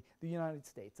primarily the United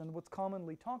States. And what's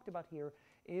commonly talked about here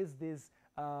is this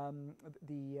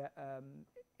the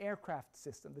aircraft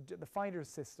system, the fighter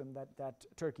system that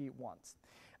Turkey wants.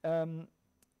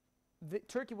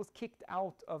 Turkey was kicked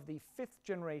out of the 5th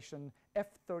generation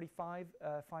F-35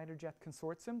 fighter jet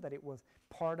consortium that it was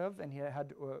part of and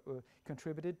had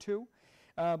contributed to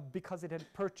because it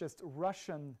had purchased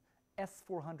Russian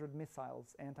S-400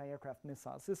 missiles, anti-aircraft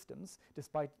missile systems,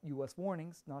 despite US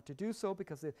warnings not to do so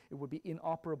because it would be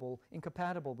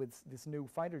incompatible with this new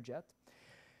fighter jet.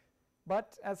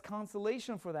 But as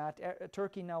consolation for that,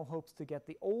 Turkey now hopes to get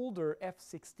the older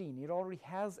F-16. It already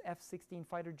has F-16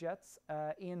 fighter jets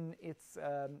in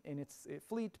its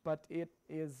fleet, but it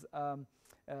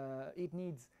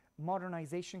needs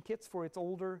modernization kits for its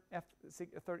older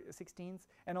F-16s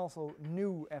and also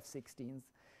new F-16s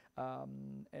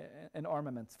and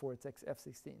armaments for its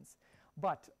F-16s.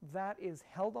 But that is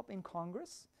held up in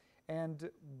Congress. And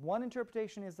one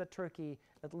interpretation is that Turkey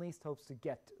at least hopes to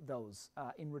get those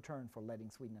in return for letting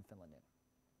Sweden and Finland in.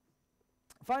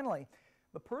 Finally,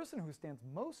 the person who stands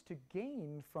most to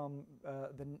gain from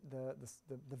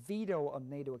the veto of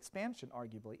NATO expansion,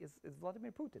 arguably, is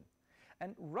Vladimir Putin.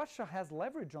 And Russia has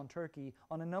leverage on Turkey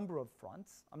on a number of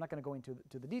fronts. I'm not going to go into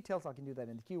the details. I can do that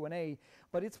in the Q&A.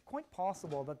 But it's quite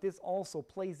possible that this also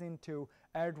plays into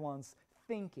Erdogan's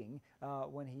thinking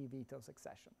when he vetoes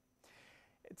accession.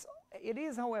 It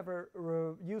is, however,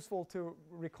 useful to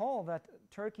recall that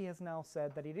Turkey has now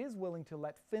said that it is willing to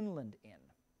let Finland in.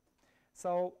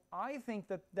 So I think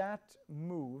that that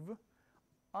move,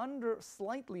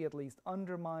 slightly at least,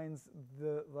 undermines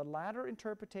the latter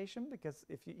interpretation, because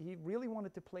if he really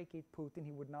wanted to placate Putin,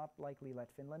 he would not likely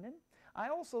let Finland in. I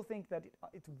also think that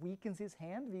it weakens his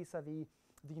hand vis-a-vis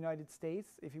the United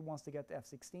States if he wants to get the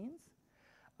F-16s.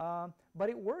 But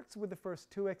it works with the first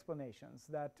two explanations,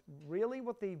 that really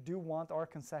what they do want are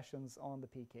concessions on the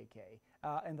PKK,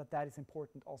 and that is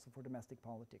important also for domestic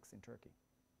politics in Turkey.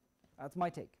 That's my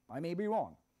take. I may be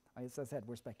wrong. As I said,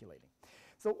 we're speculating.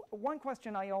 So one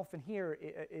question I often hear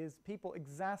is people in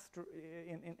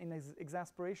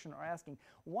exasperation are asking,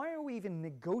 why are we even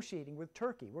negotiating with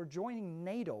Turkey? We're joining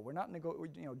NATO. We're not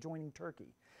joining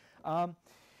Turkey.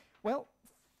 Well,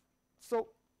 so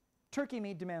Turkey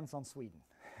made demands on Sweden,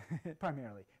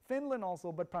 primarily. Finland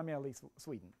also, but primarily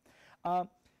Sweden.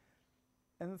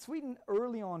 And Sweden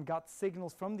early on got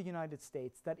signals from the United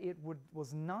States that it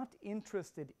was not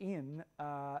interested in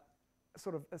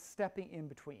sort of stepping in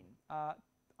between.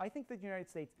 I think that the United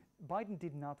States, Biden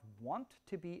did not want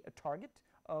to be a target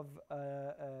of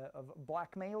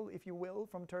blackmail, if you will,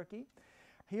 from Turkey.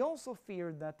 He also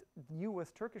feared that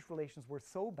U.S.-Turkish relations were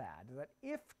so bad that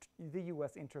if the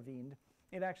U.S. intervened,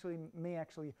 it may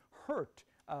actually hurt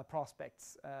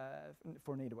prospects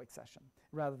for NATO accession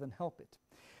rather than help it.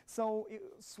 So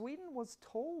Sweden was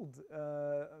told,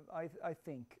 I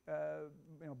think,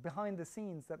 behind the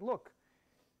scenes that, look,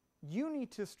 you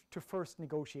need to first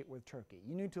negotiate with Turkey.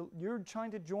 You're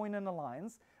trying to join an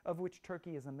alliance of which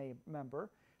Turkey is a member.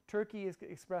 Turkey is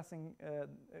expressing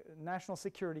national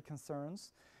security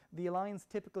concerns. The alliance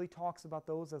typically talks about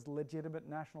those as legitimate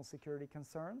national security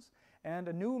concerns. And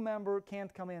a new member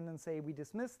can't come in and say, we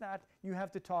dismiss that. You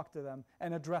have to talk to them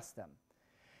and address them.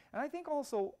 And I think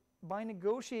also by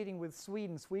negotiating with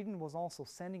Sweden, Sweden was also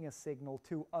sending a signal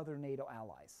to other NATO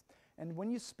allies. And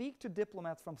when you speak to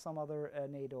diplomats from some other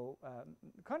NATO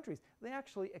countries, they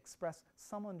actually express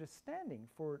some understanding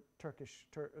for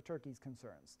Turkey's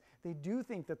concerns. They do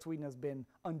think that Sweden has been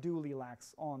unduly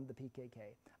lax on the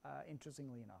PKK,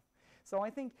 interestingly enough. So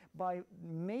I think by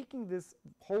making this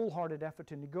wholehearted effort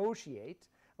to negotiate,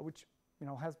 which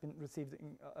has been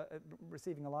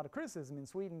receiving a lot of criticism in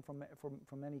Sweden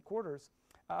from many quarters,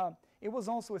 it was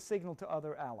also a signal to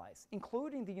other allies,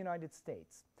 including the United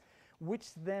States,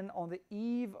 which then on the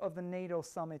eve of the NATO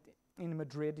summit in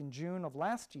Madrid in June of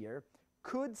last year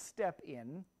could step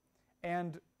in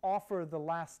and offer the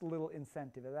last little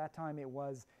incentive. At that time it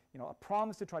was a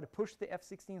promise to try to push the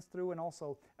F-16s through, and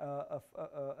also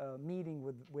a meeting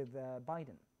with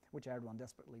Biden, which Erdogan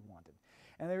desperately wanted.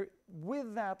 And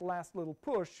with that last little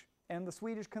push and the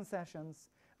Swedish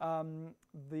concessions,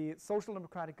 the Social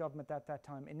Democratic government at that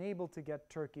time enabled to get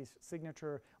Turkey's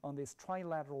signature on this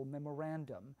trilateral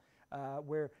memorandum,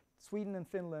 where Sweden and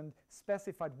Finland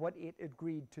specified what it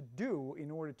agreed to do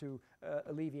in order to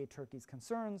alleviate Turkey's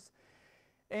concerns,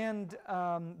 and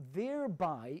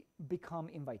thereby become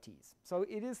invitees. So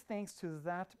it is thanks to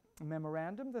that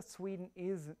memorandum that Sweden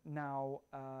has now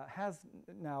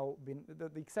been, the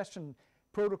accession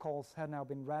protocols have now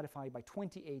been ratified by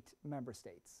 28 member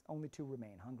states. Only 2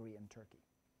 remain, Hungary and Turkey.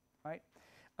 Right?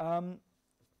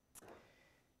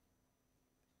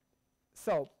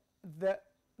 So the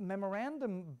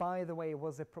memorandum, by the way,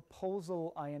 was a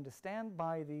proposal, I understand,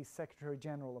 by the Secretary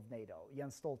General of NATO,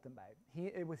 Jens Stoltenberg.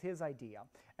 It was his idea.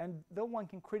 And though one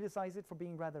can criticize it for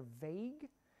being rather vague,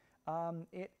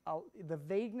 the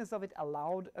vagueness of it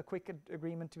allowed a quick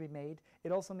agreement to be made.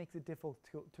 It also makes it difficult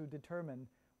to determine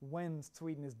when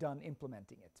Sweden is done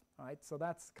implementing it. Right? So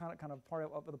that's kind of part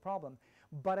of the problem.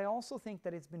 But I also think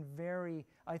that it's been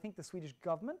I think the Swedish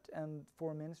government and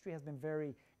Foreign Ministry has been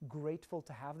very grateful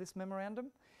to have this memorandum,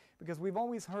 because we've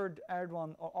always heard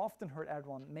Erdogan, or often heard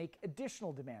Erdogan, make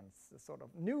additional demands, sort of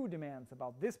new demands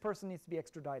about this person needs to be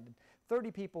extradited,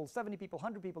 30 people, 70 people,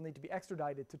 100 people need to be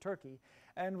extradited to Turkey.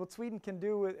 And what Sweden can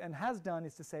do and has done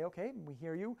is to say, okay, we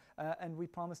hear you, and we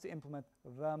promise to implement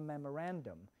the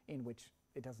memorandum, in which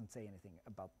it doesn't say anything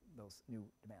about those new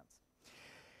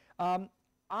demands.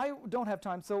 I don't have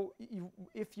time, so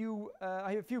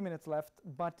I have a few minutes left,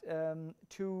 but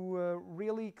to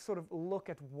really sort of look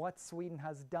at what Sweden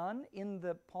has done in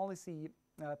the policy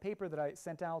paper that I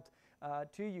sent out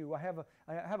to you, I have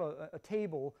a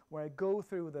table where I go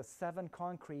through the 7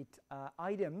 concrete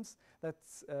items that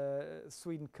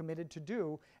Sweden committed to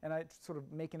do, and I sort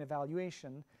of make an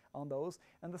evaluation on those.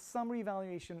 And the summary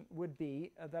evaluation would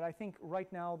be that I think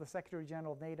right now the Secretary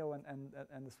General of NATO and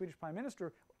the Swedish Prime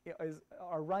Minister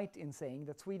are right in saying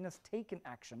that Sweden has taken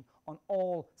action on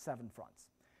all 7 fronts.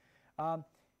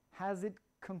 Has it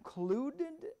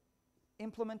concluded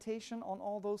implementation on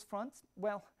all those fronts?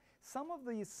 Well, some of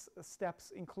these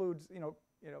steps include,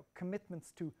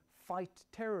 commitments to fight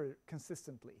terror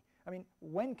consistently. I mean,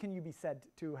 when can you be said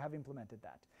to have implemented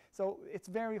that? So it's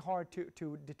very hard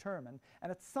to determine.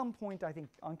 And at some point, I think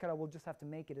Ankara will just have to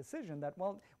make a decision that,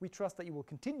 well, we trust that you will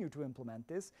continue to implement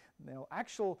this.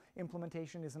 Actual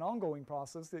implementation is an ongoing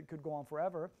process that could go on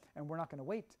forever, and we're not going to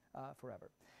wait forever.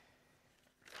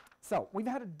 So we've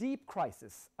had a deep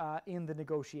crisis in the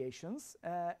negotiations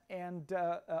and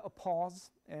a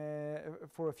pause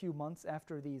for a few months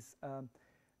after the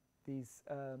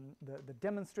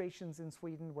demonstrations in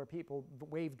Sweden where people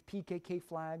waved PKK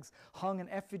flags, hung an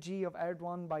effigy of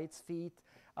Erdogan by its feet,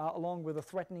 along with a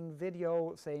threatening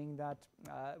video saying that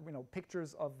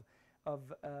pictures of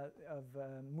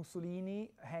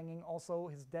Mussolini hanging, also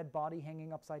his dead body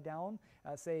hanging upside down,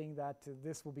 saying that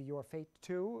this will be your fate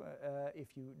too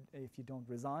if you don't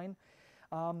resign.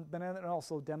 Then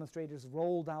also demonstrators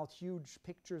rolled out huge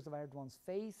pictures of Erdogan's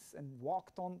face and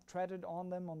treaded on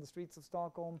them on the streets of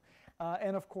Stockholm.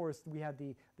 And of course, we had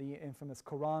the infamous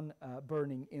Quran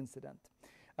burning incident.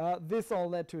 This all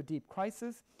led to a deep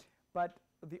crisis, but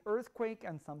the earthquake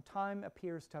and some time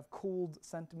appears to have cooled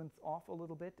sentiments off a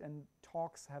little bit, and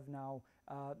talks have now,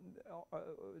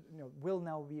 will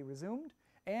now be resumed.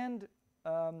 And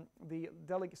the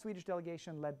Swedish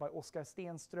delegation, led by Oskar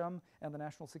Stenström and the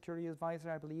National Security Advisor,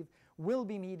 I believe, will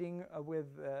be meeting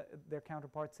with their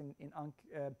counterparts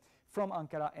from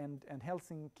Ankara and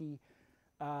Helsinki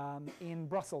in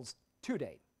Brussels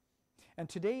today. And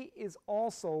today is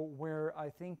also where I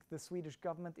think the Swedish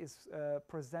government is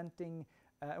presenting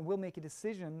and will make a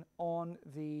decision on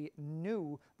the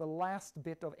last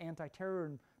bit of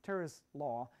anti-terrorist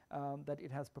law that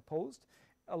it has proposed.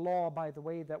 A law, by the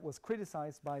way, that was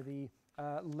criticized by the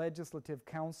Legislative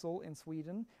Council in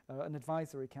Sweden, an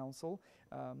advisory council,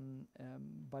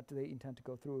 but they intend to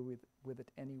go through with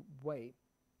it anyway.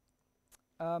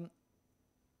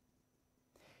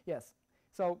 Yes,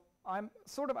 so I'm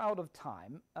sort of out of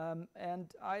time,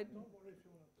 and I... Don't worry if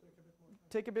you want to take a bit more time.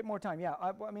 Take a bit more time, yeah.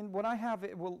 I mean, what I have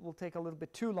will take a little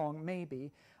bit too long,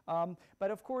 maybe.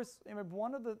 But of course,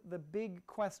 one of the big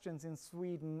questions in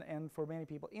Sweden, and for many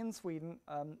people in Sweden,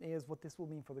 is what this will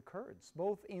mean for the Kurds,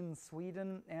 both in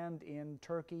Sweden and in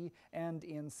Turkey and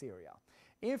in Syria.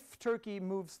 If Turkey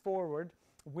moves forward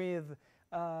with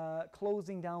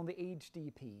closing down the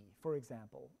HDP, for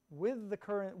example, will the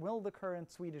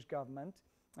current Swedish government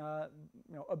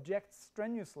object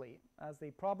strenuously, as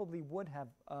they probably would have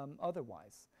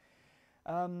otherwise.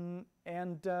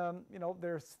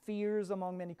 There's fears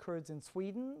among many Kurds in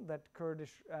Sweden that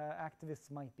Kurdish activists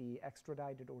might be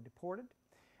extradited or deported.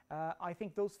 I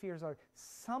think those fears are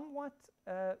somewhat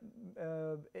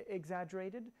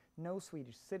exaggerated. No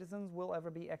Swedish citizens will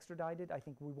ever be extradited. I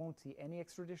think we won't see any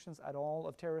extraditions at all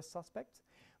of terrorist suspects.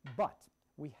 But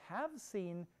we have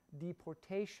seen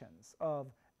deportations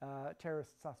of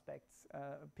terrorist suspects,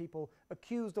 people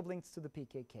accused of links to the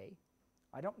PKK.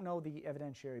 I don't know the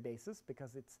evidentiary basis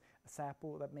because it's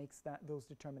SAPO that makes those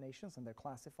determinations, and they're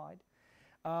classified.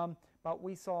 But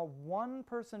we saw one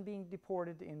person being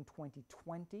deported in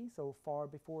 2020, so far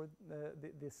before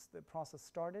the process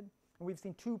started. And we've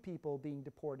seen two people being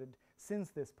deported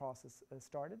since this process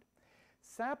started.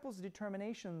 SAPO's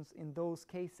determinations in those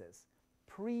cases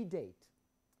predate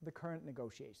the current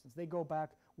negotiations. They go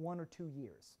back 1 or 2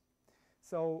 years.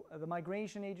 So the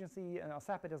migration agency,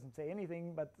 SAPO doesn't say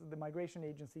anything, but the migration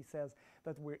agency says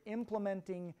that we're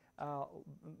implementing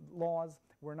laws,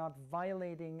 we're not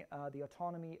violating the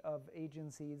autonomy of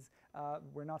agencies,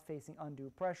 we're not facing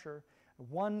undue pressure.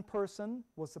 One person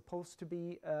was supposed to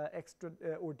be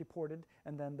or deported,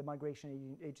 and then the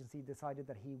migration agency decided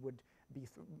that he would be,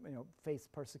 face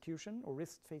persecution or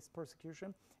risk face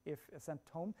persecution if sent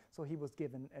home. So he was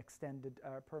given extended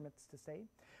permits to stay.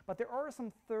 But there are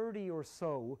some 30 or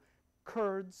so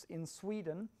Kurds in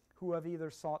Sweden who have either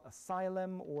sought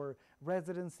asylum or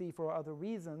residency for other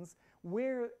reasons,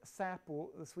 where SAPO,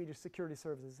 the Swedish Security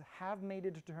Services, have made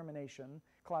a determination,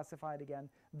 classified again,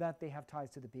 that they have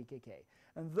ties to the PKK.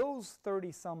 And those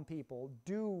 30-some people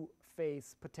do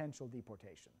face potential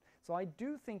deportation. So I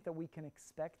do think that we can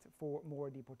expect for more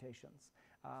deportations.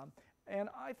 And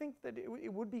I think that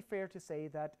it would be fair to say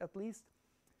that at least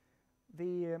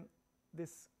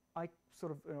this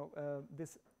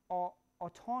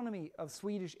autonomy of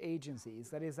Swedish agencies,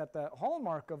 that is at the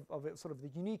hallmark of sort of the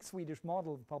unique Swedish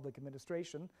model of public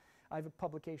administration, I have a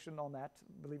publication on that,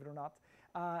 believe it or not,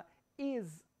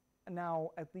 is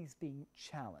now at least being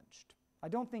challenged. I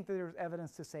don't think that there's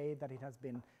evidence to say that it has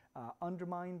been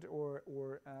undermined or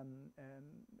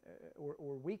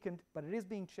weakened, but it is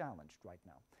being challenged right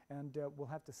now, and we'll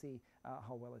have to see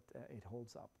how well it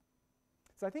holds up.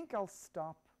 So I think I'll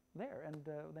stop there, and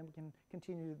then we can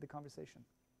continue the conversation.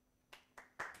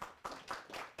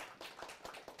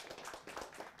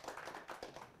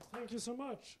 Thank you so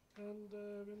much. And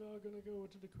we're now going to go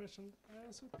to the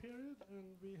question-answer period, and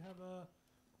we have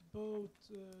both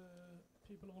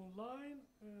people online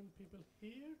and people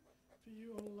here. For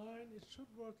you online, it should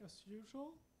work as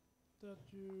usual, that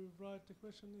you write the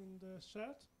question in the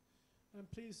chat. And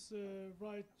please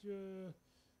write your,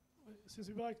 since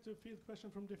we like to field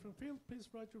questions from different fields, please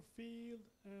write your field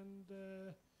and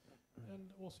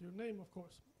also your name, of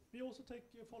course. We also take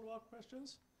follow-up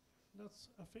questions. That's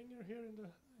a finger here in the,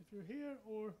 if you're here,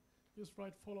 or just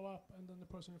write follow-up, and then the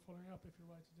person you're following up if you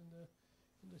write it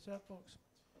in the chat box.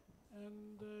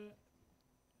 And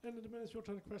in the minutes your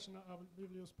turn to question, we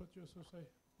will just put you, so say,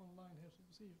 online here so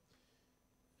we see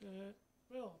you.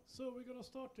 Well, so we're going to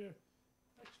start there.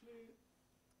 Actually,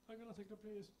 I'm going to take the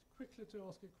opportunity quickly to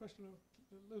ask a question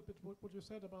a little bit what you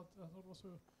said about, I thought it was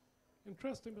so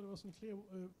interesting, but it wasn't clear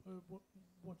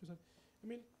what you said. I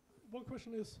mean, one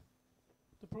question is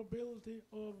the probability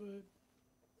of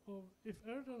if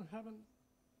Erdogan have a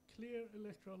clear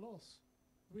electoral loss,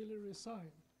 will he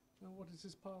resign? And what is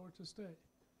his power to stay?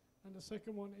 And the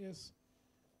second one is,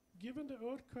 given the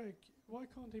earthquake, why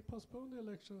can't he postpone the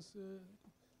elections,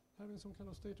 having some kind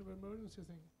of state of emergency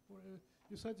thing? Or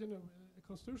you said, you know,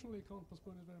 constitutionally he can't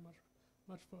postpone it very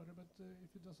much further, but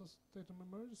if he does a state of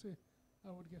emergency,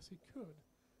 I would guess he could.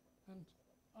 And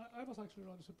I was actually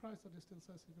rather surprised that he still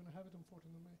says he's going to have it on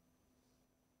 14th of May.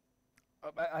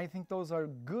 I think those are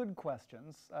good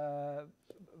questions.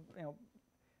 You know,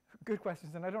 good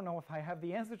questions, and I don't know if I have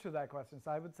the answer to that question. So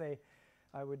I would say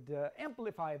I would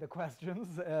amplify the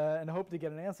questions and hope to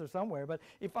get an answer somewhere. But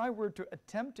if I were to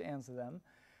attempt to answer them,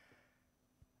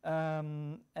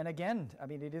 and again, I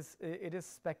mean, it is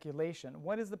speculation.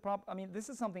 What is the problem? I mean, this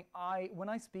is something when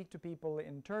I speak to people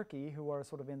in Turkey who are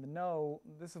sort of in the know,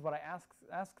 this is what I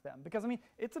ask them. Because, I mean,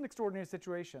 it's an extraordinary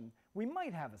situation. We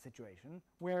might have a situation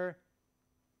where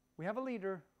we have a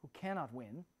leader who cannot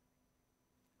win.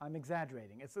 I'm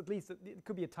exaggerating. It's at least, it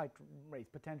could be a tight race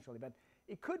potentially, but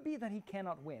it could be that he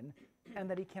cannot win and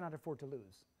that he cannot afford to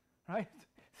lose, right?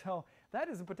 So that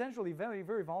is a potentially very,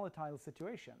 very volatile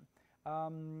situation.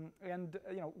 And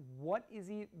you know, what is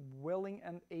he willing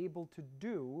and able to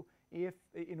do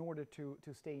in order to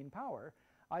stay in power?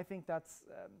 I think that's,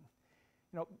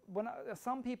 you know, when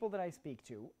some people that I speak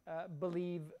to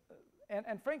believe.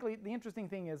 And frankly, the interesting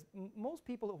thing is most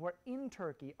people who are in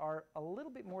Turkey are a little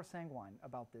bit more sanguine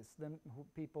about this than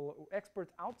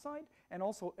experts outside and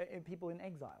also people in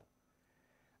exile.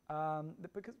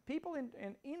 Because people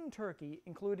in Turkey,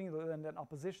 including the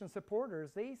opposition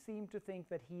supporters, they seem to think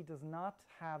that he does not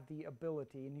have the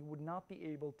ability and he would not be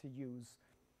able to use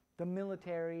the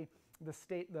military, the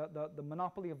state, the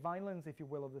monopoly of violence, if you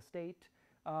will, of the state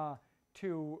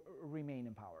to remain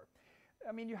in power.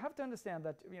 I mean, you have to understand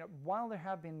that, you know, while there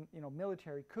have been, you know,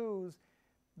 military coups,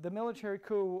 the military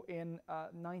coup in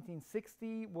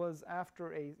 1960 was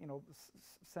after a, you know,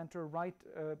 center-right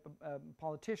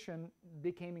politician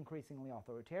became increasingly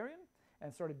authoritarian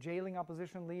and started jailing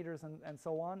opposition leaders and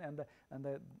so on. And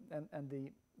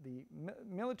the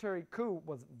military coup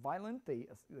was violent. They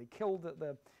killed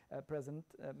the President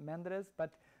Menderes,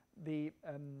 but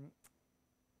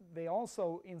they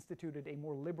also instituted a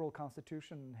more liberal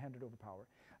constitution and handed over power.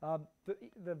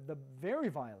 The very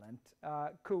violent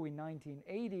coup in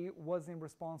 1980 was in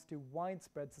response to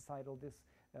widespread societal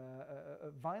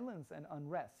violence and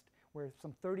unrest, where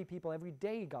some 30 people every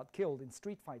day got killed in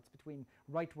street fights between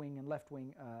right-wing and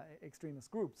left-wing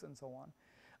extremist groups and so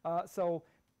on. So,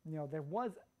 you know, there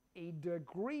was a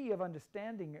degree of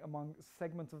understanding among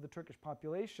segments of the Turkish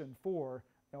population for,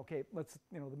 okay, let's,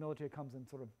 you know, the military comes and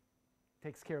sort of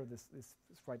takes care of this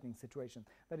frightening situation.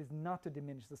 That is not to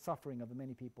diminish the suffering of the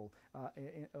many people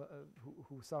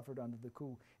who suffered under the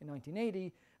coup in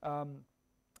 1980.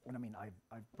 And I mean, I've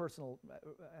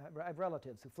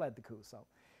relatives who fled the coup. So,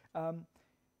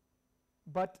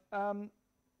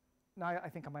 now I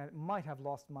think I might have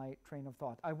lost my train of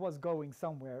thought. I was going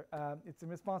somewhere. It's in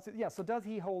response to, yeah. So does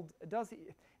he,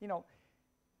 you know?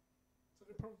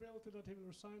 The probability that he will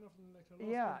resign after the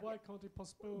election. Yeah. Why can't he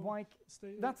postpone?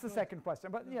 That's the second question.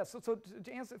 But yeah, so to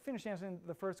finish answering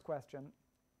the first question,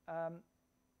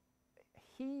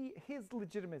 his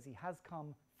legitimacy has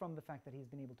come from the fact that he's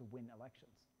been able to win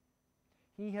elections.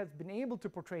 He has been able to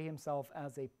portray himself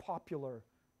as a populist,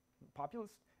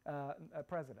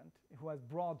 president who has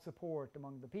broad support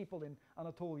among the people in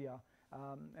Anatolia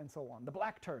and so on. The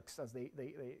Black Turks, as they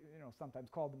sometimes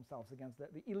call themselves, against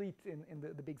the elite in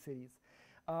the big cities.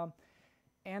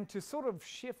 And to sort of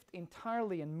shift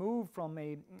entirely and move from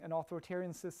an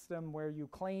authoritarian system where you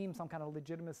claim some kind of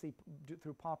legitimacy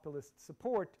through populist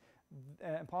support,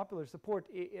 popular support,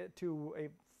 to a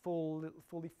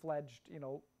fully fledged,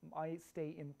 I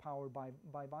stay in power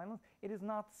by violence, it is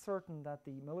not certain that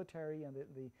the military and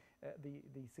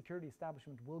the security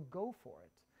establishment will go for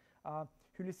it.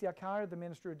 Hulusi Akar, the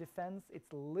Minister of Defense,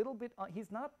 it's a little bit, he's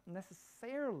not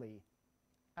necessarily,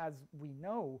 as we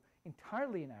know,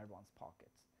 entirely in Erdogan's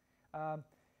pockets.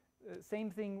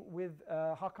 Same thing with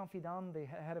Hakan Fidan, the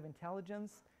head of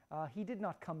intelligence. He did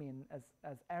not come in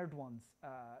as Erdogan's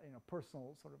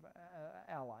personal sort of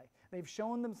ally. They've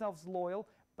shown themselves loyal,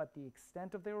 but the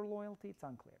extent of their loyalty, it's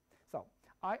unclear. So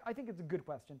I think it's a good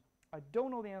question. I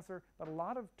don't know the answer, but a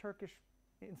lot of Turkish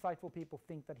insightful people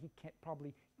think that he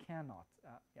probably cannot.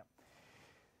 Yeah.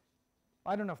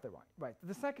 I don't know if they're right. Right.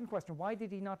 The second question, why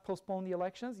did he not postpone the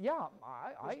elections? Yeah,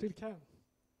 I still can.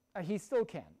 He still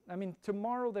can. I mean,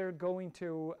 tomorrow they're going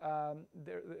to.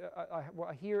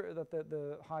 I hear that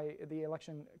the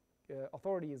election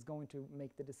authority is going to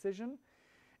make the decision,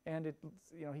 and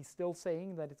he's still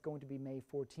saying that it's going to be May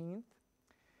 14th.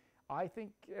 I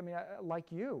think,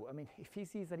 like you, if he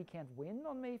sees that he can't win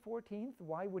on May 14th,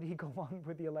 why would he go on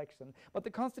with the election? But the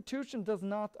Constitution does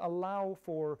not allow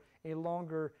for a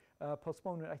longer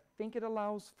postponement. I think it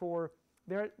allows for,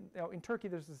 in Turkey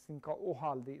there's this thing called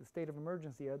OHAL, the state of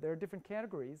emergency. There are different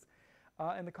categories,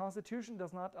 and the Constitution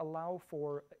does not allow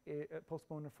for a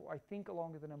postponement for, I think,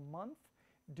 longer than a month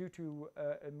due to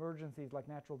emergencies like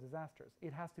natural disasters.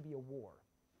 It has to be a war.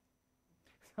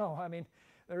 So,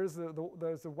 there's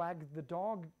a wag the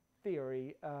dog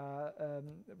theory,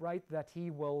 right, that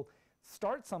he will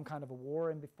start some kind of a war.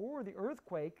 And before the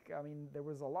earthquake, there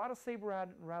was a lot of saber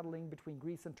rattling between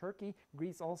Greece and Turkey.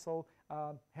 Greece also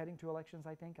heading to elections,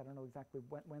 I think. I don't know exactly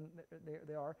when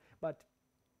they are. But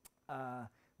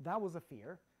that was a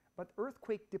fear. But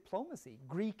earthquake diplomacy,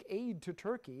 Greek aid to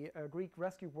Turkey, Greek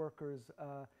rescue workers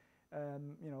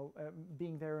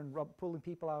being there and pulling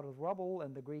people out of rubble,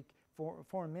 and the Greek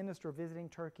foreign minister visiting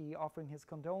Turkey, offering his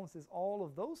condolences, all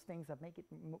of those things that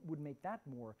would make that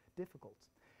more difficult.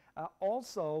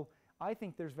 Also, I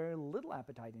think there's very little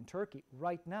appetite in Turkey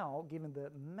right now, given the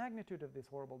magnitude of this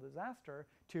horrible disaster,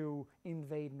 to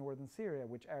invade northern Syria,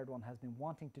 which Erdogan has been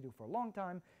wanting to do for a long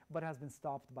time, but has been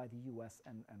stopped by the US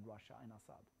and Russia and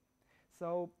Assad.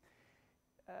 So,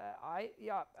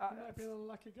 you might be a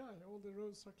lucky guy. All the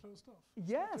roads are closed off.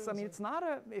 Yes, it's not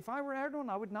if I were Erdogan,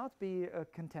 I would not be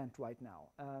content right now.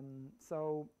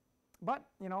 But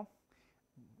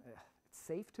it's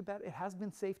safe to bet. It has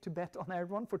been safe to bet on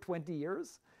Erdogan for 20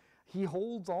 years. He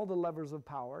holds all the levers of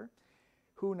power.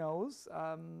 Who knows?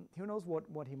 Who knows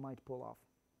what he might pull off?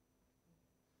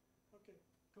 Okay,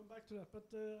 come back to that. But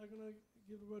I'm going to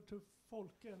give the word to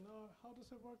Folke. Now, how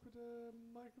does it work with the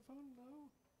microphone now?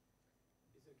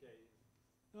 Okay.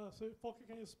 So Folke,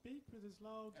 can you speak with his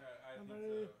loud and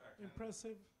very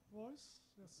impressive voice?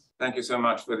 Yes. Thank you so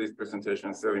much for this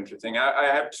presentation. So interesting. I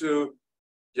have two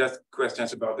just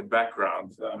questions about the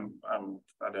background.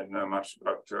 I don't know much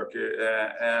about Turkey,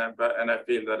 and I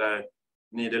feel that I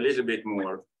need a little bit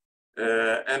more.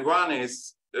 And one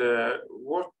is,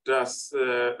 what does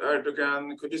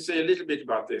Erdogan? Could you say a little bit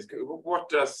about this? What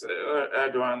does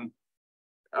Erdogan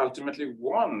ultimately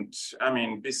want?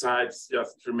 Besides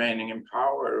just remaining in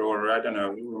power, or I don't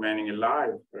know, remaining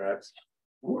alive, perhaps,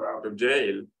 or out of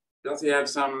jail, does he have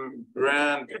some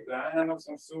grand plan of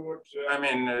some sort?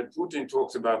 Putin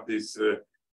talks about this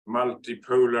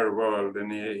multipolar world,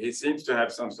 and he seems to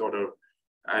have some sort of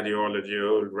ideology,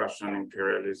 old Russian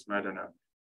imperialism, I don't know.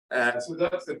 So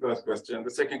that's the first question. The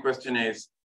second question is,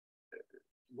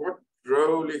 what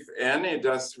role, if any,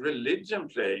 does religion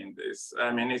play in this?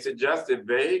 Is it just a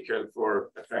vehicle for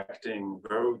affecting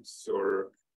votes,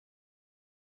 or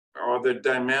are there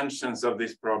dimensions of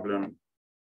this problem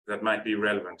that might be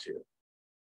relevant here?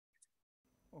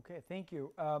 Okay, thank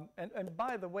you. And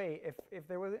by the way, if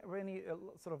there were any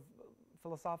sort of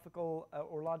philosophical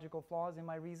or logical flaws in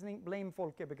my reasoning, blame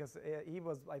Folke, because he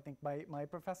was, I think, my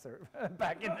professor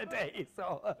back in the day.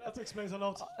 So that explains a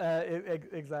lot.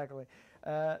 Exactly.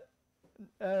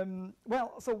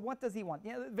 Well, so what does he want?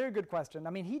 Yeah, very good question.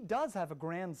 He does have a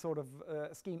grand sort of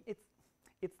scheme.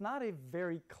 It's not a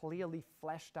very clearly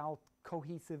fleshed out,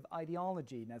 cohesive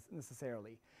ideology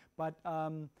necessarily, but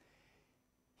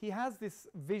he has this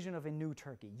vision of a new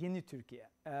Turkey, Yeni Türkiye,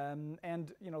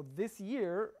 and this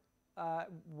year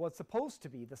was supposed to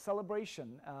be the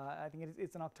celebration. I think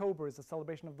it's in October. It's a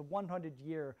celebration of the 100th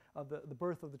year of the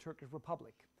birth of the Turkish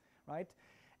Republic, right?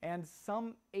 And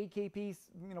some AKP,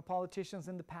 politicians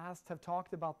in the past have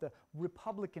talked about the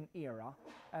Republican era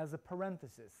as a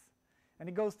parenthesis. And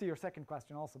it goes to your second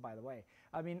question also, by the way.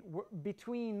 I mean,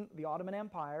 between the Ottoman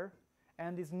Empire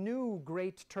and this new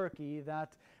great Turkey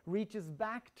that reaches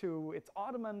back to its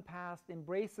Ottoman past,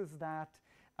 embraces that,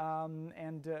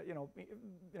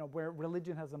 where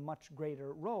religion has a much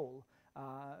greater role,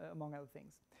 among other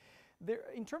things.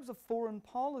 In terms of foreign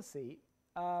policy,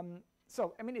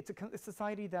 so I mean, it's a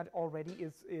society that already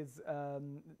is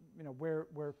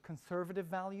where conservative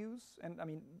values, and I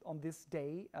mean, on this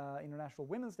day, International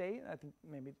Women's Day, I think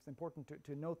maybe it's important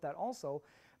to note that also,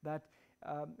 that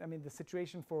I mean, the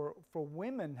situation for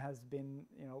women has been,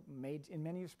 made in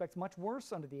many respects much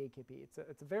worse under the AKP.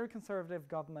 It's a very conservative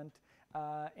government,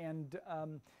 and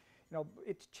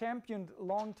it championed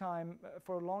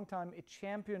for a long time. It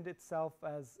championed itself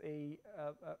as a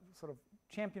sort of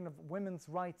champion of women's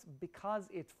rights because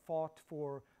it fought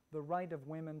for the right of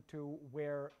women to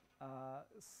wear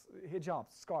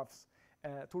hijabs, scarves,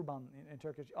 turban in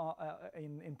Turkish,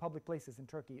 in public places in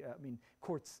Turkey. I mean,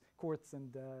 courts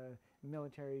and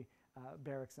military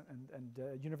barracks and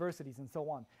universities and so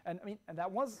on. And I mean, and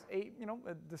that was a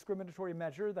discriminatory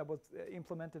measure that was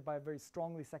implemented by very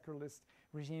strongly secularist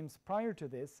regimes prior to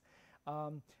this.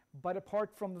 But apart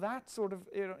from that sort of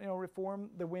reform,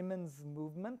 the women's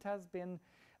movement has been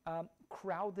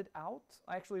crowded out.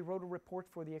 I actually wrote a report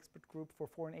for the expert group for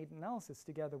foreign aid analysis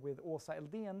together with Åsa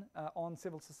Eldén on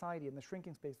civil society and the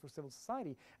shrinking space for civil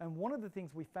society. And one of the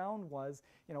things we found was,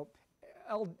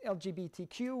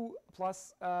 LGBTQ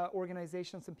plus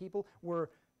organizations and people were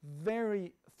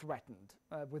very threatened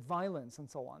with violence and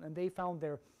so on. And they found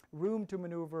their room to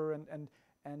maneuver and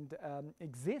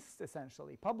exist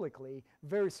essentially publicly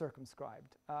very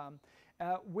circumscribed.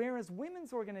 Whereas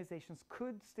women's organizations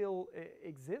could still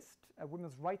exist,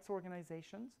 women's rights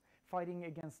organizations fighting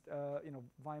against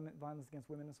violence against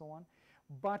women and so on,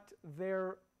 but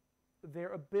their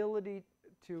ability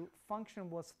to function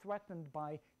was threatened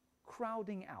by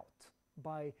crowding out,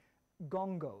 by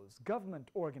gongos,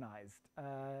 government-organized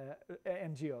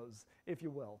NGOs, if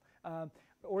you will.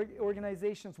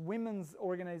 Organizations, women's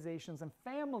organizations and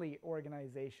family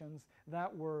organizations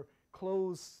that were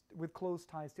with close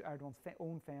ties to Erdogan's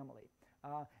own family.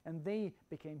 And they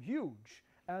became huge.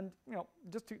 And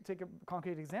just to take a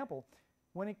concrete example,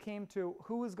 when it came to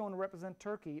who is going to represent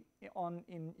Turkey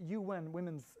in UN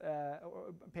women's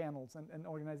panels and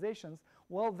organizations,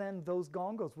 well, then those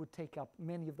gongos would take up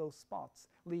many of those spots,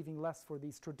 leaving less for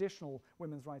these traditional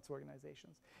women's rights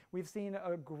organizations. We've seen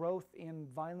a growth in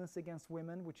violence against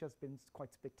women, which has been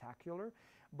quite spectacular,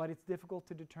 but it's difficult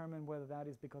to determine whether that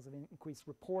is because of increased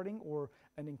reporting or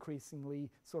an increasingly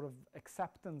sort of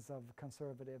acceptance of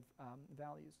conservative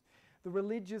values. The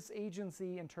religious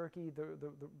agency in Turkey,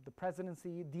 the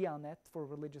presidency, Diyanet for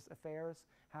religious affairs,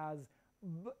 has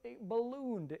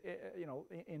ballooned,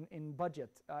 in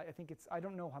budget. I think I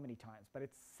don't know how many times, but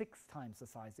it's 6 times the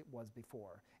size it was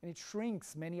before, and it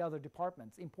shrinks many other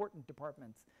departments, important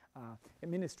departments, and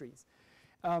ministries,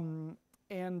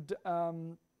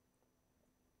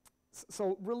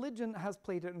 So religion has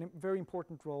played a very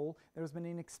important role. There's been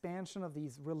an expansion of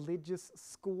these religious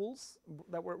schools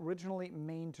that were originally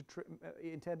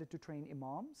intended to train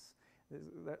imams.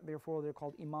 Therefore, they're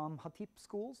called Imam Hatip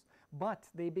schools. But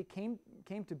they came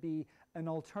to be an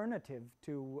alternative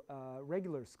to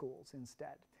regular schools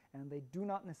instead. And they do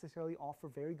not necessarily offer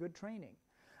very good training.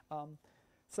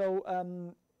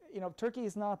 Turkey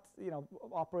is not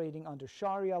operating under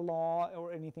Sharia law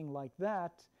or anything like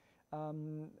that.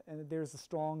 And there's a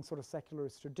strong sort of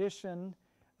secularist tradition,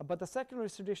 but the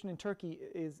secularist tradition in Turkey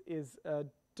is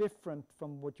different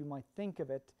from what you might think of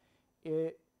it.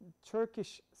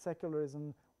 Turkish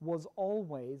secularism was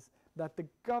always that the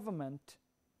government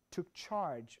took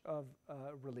charge of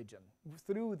religion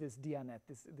through this Diyanet,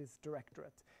 this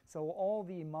directorate. So all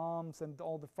the imams and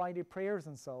all the Friday prayers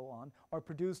and so on are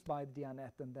produced by the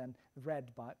Diyanet and then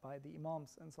read by the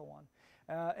imams and so on.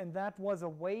 And that was a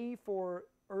way for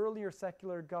earlier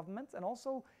secular governments, and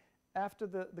also after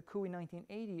the coup in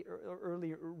 1980,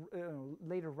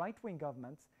 later right-wing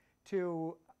governments,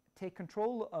 to take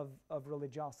control of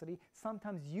religiosity,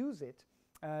 sometimes use it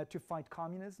to fight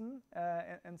communism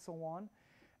and so on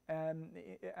in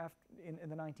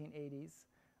the 1980s,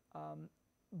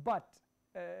 but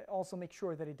also make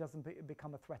sure that it doesn't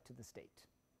become a threat to the state.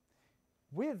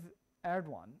 With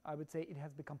Erdogan, I would say it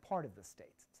has become part of the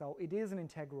state, so it is an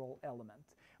integral element.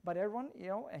 But Erdogan,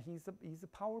 he's a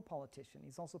power politician.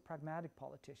 He's also a pragmatic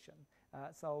politician.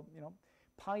 So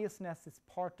piousness is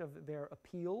part of their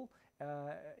appeal,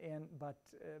 but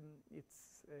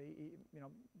it's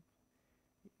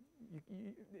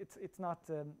it's not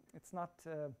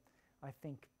I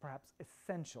think perhaps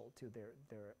essential to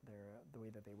the way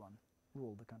that they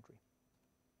rule the country.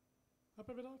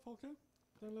 Happy with that, Folke?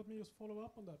 Then let me just follow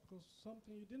up on that, because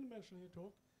something you didn't mention in your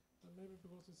talk, and maybe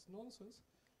because it's nonsense,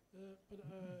 but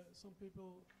some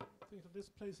people think that this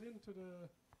plays into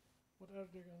what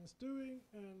Erdogan is doing,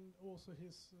 and also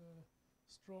his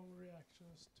strong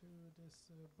reactions to this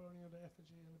burning of the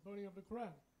effigy and the burning of the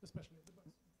Quran, especially.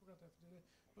 Forgot the effigy, the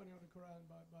burning of the Quran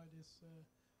by this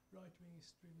right-wing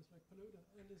extremists like Paludan.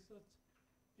 And is that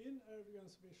in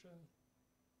Erdogan's vision,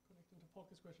 connecting to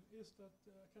Folke's question, is that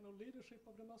kind of leadership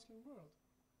of the Muslim world,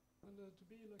 and to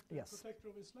be like the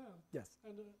protector of Islam. Yes.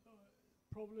 And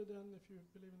probably then, if you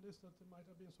believe in this, that there might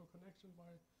have been some connection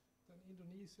by then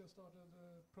Indonesia started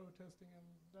protesting, and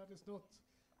that is not,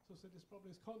 so this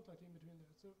probably is contact in between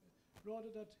there. So rather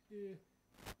that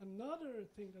another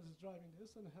thing that is driving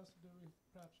this, and it has to do with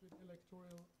perhaps with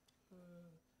electoral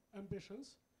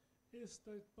ambitions, is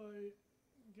that by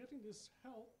getting this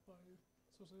help by,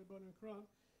 so say, burning Quran,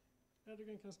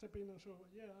 Erdogan can step in and show,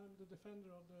 yeah, I'm the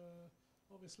defender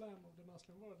of Islam, of the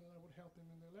Muslim world, and I would help him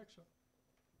in the election.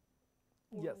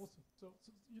 Yes. So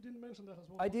you didn't mention that as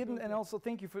well. I didn't, and also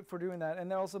thank you for doing that.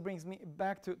 And that also brings me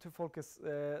back to Folke's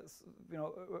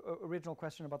original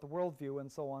question about the worldview and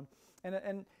so on.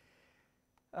 And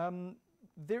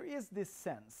there is this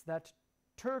sense that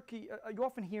Turkey, you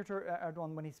often hear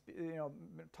Erdogan when he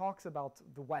talks about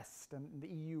the West and the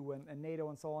EU and NATO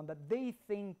and so on, that they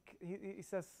think, he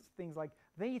says things like,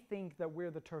 they think that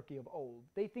we're the Turkey of old.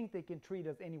 They think they can treat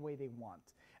us any way they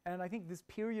want. And I think this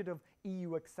period of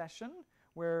EU accession,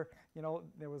 where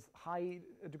there was high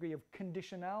degree of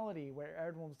conditionality, where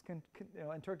Erdogan was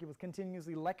and Turkey was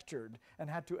continuously lectured and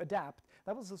had to adapt.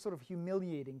 That was a sort of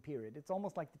humiliating period. It's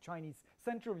almost like the Chinese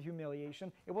century of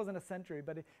humiliation. It wasn't a century,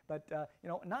 but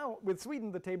now with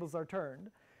Sweden the tables are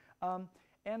turned,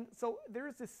 and so there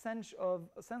is this sense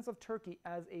of Turkey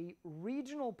as a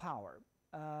regional power,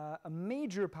 a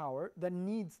major power that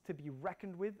needs to be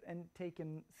reckoned with and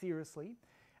taken seriously.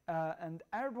 And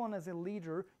Erdogan as a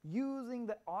leader, using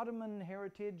the Ottoman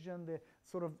heritage and the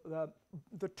sort of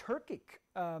the Turkic,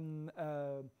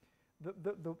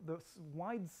 the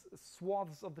wide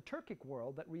swaths of the Turkic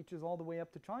world that reaches all the way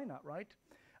up to China, right?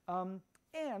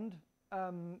 And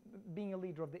being a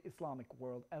leader of the Islamic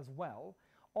world as well.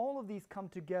 All of these come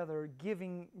together,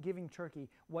 giving Turkey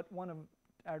what one of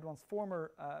Erdogan's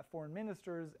former foreign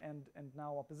ministers and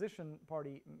now opposition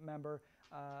party member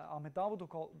Ahmet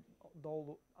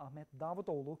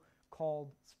Davutoğlu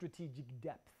called strategic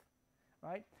depth,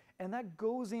 right? And that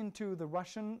goes into the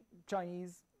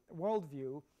Russian-Chinese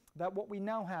worldview, that what we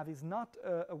now have is not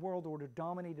a world order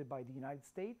dominated by the United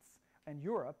States and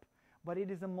Europe, but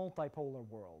it is a multipolar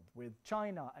world with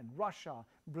China and Russia,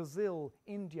 Brazil,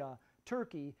 India,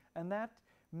 Turkey, and that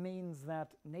means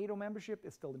that NATO membership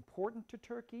is still important to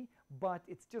Turkey, but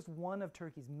it's just one of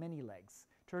Turkey's many legs.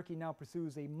 Turkey now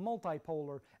pursues a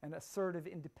multipolar and assertive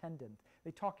independent.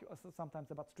 They talk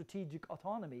sometimes about strategic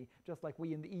autonomy, just like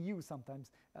we in the EU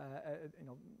sometimes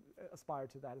aspire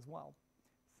to that as well.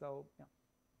 So, yeah.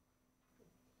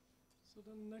 So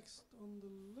then next on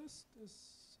the list is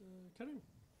Karim.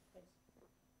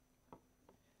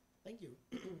 Thank you.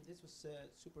 This was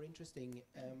super interesting.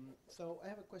 So I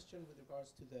have a question with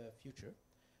regards to the future.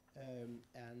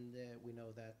 And we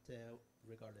know that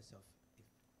regardless of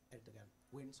if Erdogan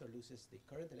wins or loses the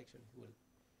current election, he will,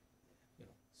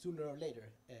 sooner or later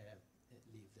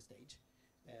leave the stage.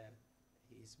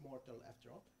 He is mortal after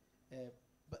all.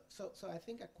 But so I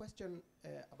think a question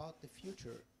about the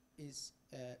future is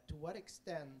to what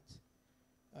extent,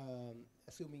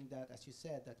 assuming that, as you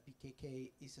said, that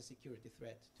PKK is a security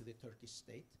threat to the Turkish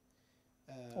state.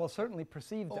 Well, certainly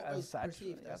perceived as such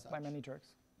by many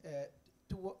Turks.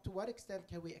 To what extent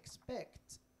can we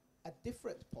expect a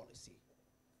different policy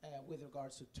with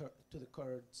regards to the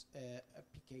Kurds,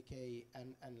 PKK,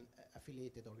 and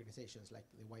affiliated organizations like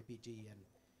the YPG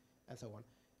and so on,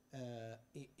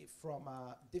 from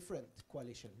a different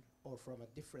coalition or from a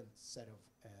different set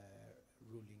of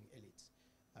ruling elites?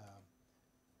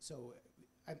 So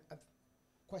I'm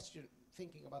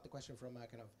thinking about the question from a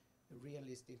kind of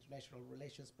realist international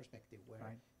relations perspective,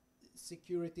 where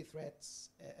security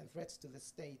threats and threats to the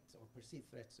state or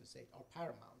perceived threats to the state are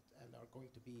paramount and are going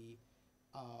to be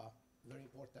very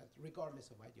important regardless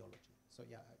of ideology. So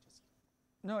yeah,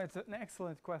 No, it's an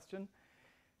excellent question.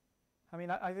 I mean,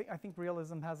 I think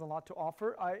realism has a lot to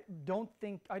offer. I don't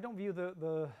view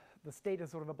the state as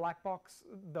sort of a black box,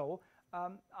 though.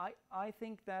 I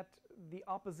think that the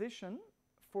opposition,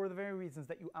 for the very reasons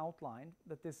that you outlined,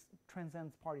 that this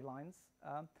transcends party lines,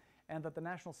 and that the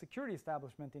national security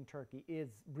establishment in Turkey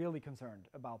is really concerned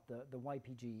about the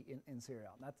YPG in Syria.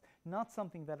 That's not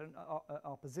something that an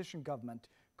opposition government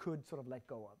could sort of let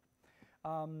go of.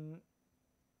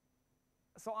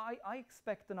 So I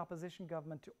expect an opposition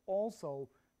government to also,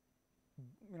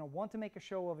 want to make a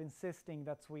show of insisting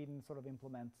that Sweden sort of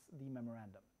implements the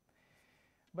memorandum.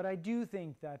 But I do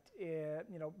think that,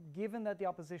 given that the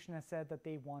opposition has said that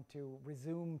they want to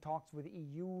resume talks with the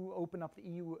EU, open up the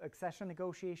EU accession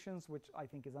negotiations, which I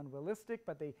think is unrealistic,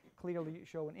 but they clearly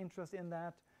show an interest in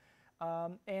that,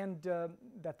 and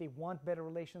that they want better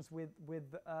relations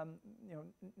with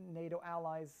NATO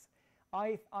allies,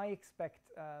 I expect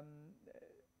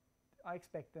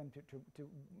them to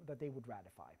that they would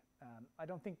ratify. I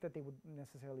don't think that they would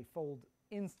necessarily fold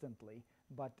instantly,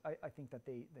 but I think that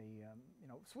they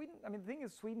Sweden. I mean, the thing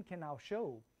is, Sweden can now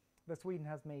show that Sweden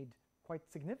has made quite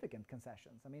significant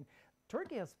concessions. I mean,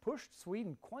 Turkey has pushed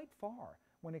Sweden quite far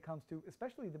when it comes to,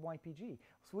 especially the YPG.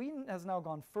 Sweden has now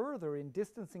gone further in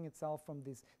distancing itself from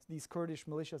these Kurdish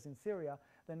militias in Syria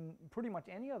than pretty much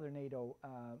any other NATO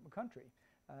country,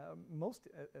 most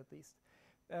at least.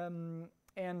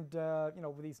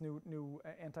 With these new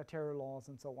anti-terror laws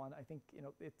and so on, I think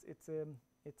it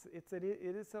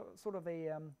is a sort of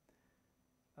a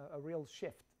real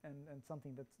shift and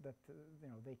something that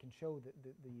they can show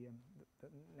the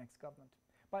next government.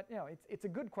 But it's a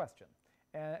good question,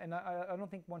 and I don't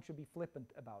think one should be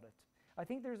flippant about it. I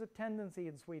think there's a tendency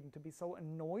in Sweden to be so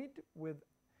annoyed with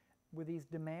these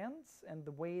demands and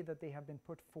the way that they have been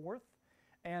put forth,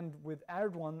 and with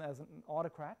Erdogan as an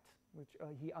autocrat, which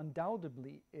he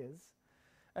undoubtedly is,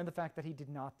 and the fact that he did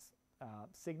not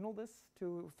signal this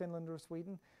to Finland or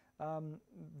Sweden,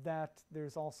 that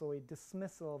there's also a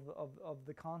dismissal of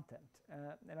the content.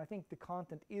 And I think the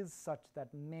content is such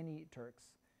that many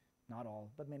Turks, not all,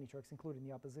 but many Turks, including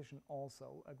the opposition,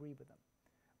 also agree with them.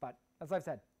 But as I've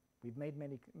said, we've made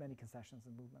many concessions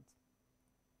and movements.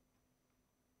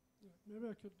 Yeah, maybe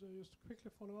I could just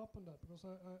quickly follow up on that, because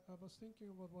I was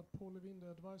thinking about what Paul Levin, the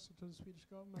advisor to the Swedish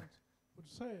government, would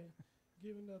say,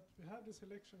 given that we have these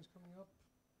elections coming up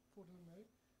 14th of May.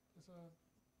 There's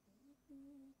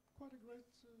quite a great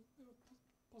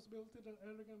possibility that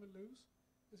Erdogan will lose.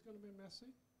 It's going to be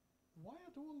messy. Why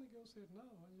at all negotiate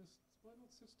now, and why not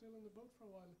sit still in the boat for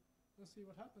a while and see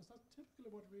what happens? That's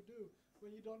typically what we do when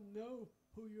you don't know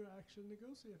who you're actually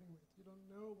negotiating with. You don't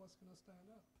know what's going to stand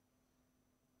up.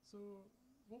 So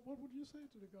what would you say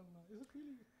to the government? Is it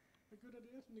really a good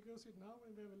idea to negotiate now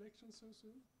when we have elections so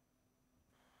soon?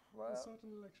 Well,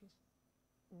 certain elections.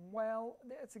 Well,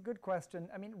 that's a good question.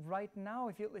 I mean, right now,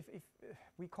 if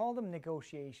we call them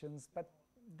negotiations, but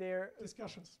they're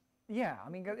discussions. Yeah, I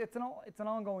mean, it's an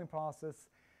ongoing process,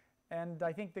 and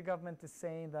I think the government is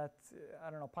saying that I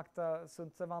don't know, Pacta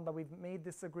sunt servanda. We've made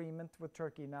this agreement with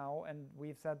Turkey now, and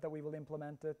we've said that we will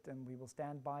implement it, and we will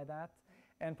stand by that.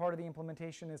 And part of the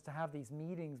implementation is to have these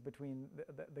meetings between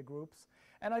the groups.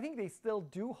 And I think they still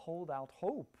do hold out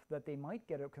hope that they might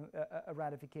get a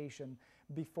ratification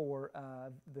before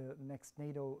the next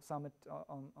NATO summit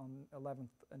on 11th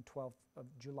and 12th of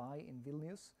July in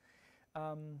Vilnius.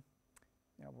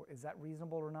 Is that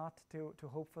reasonable or not to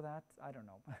hope for that? I don't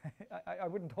know. I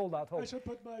wouldn't hold out hope. I should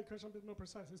put my question a bit more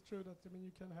precise. It's true that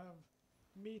you can have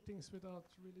meetings without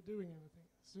really doing anything.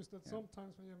 It's just that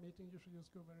sometimes when you're meeting, you should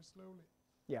just go very slowly.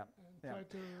 Yeah. And try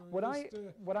to what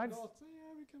I've not say,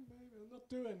 we can maybe not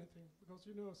do anything, because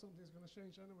something's going to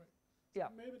change anyway. So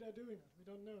maybe they're doing that. We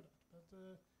don't know that, but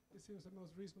it seems the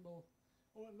most reasonable,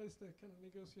 or at least the kind of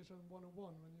negotiation 101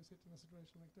 when you sit in a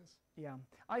situation like this. Yeah,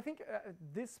 I think at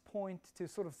this point to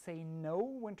sort of say no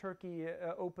when Turkey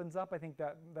opens up, I think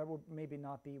that would maybe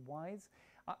not be wise.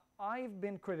 I've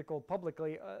been critical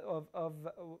publicly of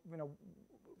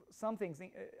some things.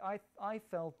 I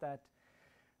felt that.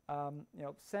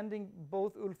 Sending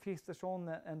both Ulf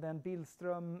Kristersson and then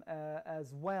Billström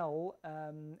as well,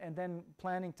 and then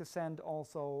planning to send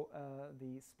also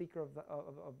the Speaker of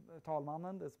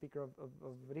Talmannen, the Speaker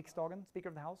of Riksdagen, Speaker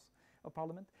of the House of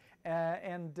Parliament,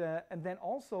 and then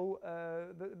also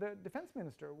the Defense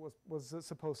Minister was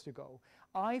supposed to go.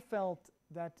 I felt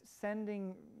that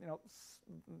sending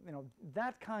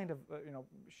that kind of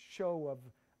show of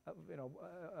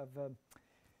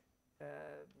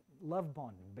love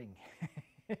bombing,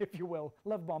 if you will,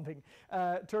 love bombing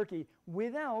Turkey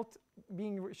without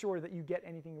being sure that you get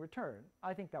anything in return,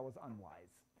 I think that was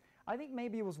unwise. I think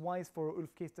maybe it was wise for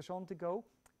Ulf Kristersson to go.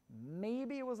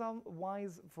 Maybe it was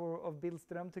unwise of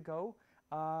Billström to go.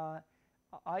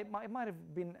 I might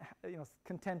have been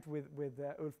content with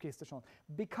Ulf Kristersson,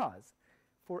 because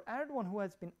for Erdogan, who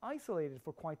has been isolated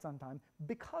for quite some time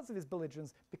because of his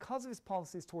belligerence, because of his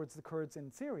policies towards the Kurds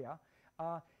in Syria,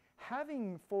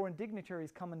 having foreign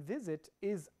dignitaries come and visit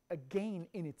is a gain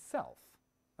in itself.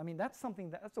 I mean, that's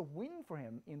a win for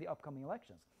him in the upcoming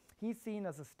elections. He's seen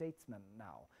as a statesman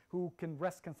now who can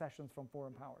wrest concessions from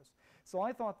foreign powers. So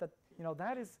I thought that,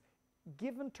 that is,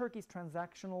 given Turkey's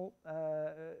transactional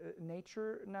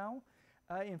nature now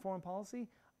in foreign policy,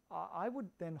 I would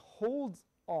then hold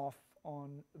off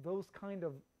on those kind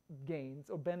of gains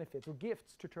or benefits or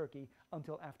gifts to Turkey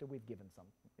until after we've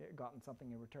gotten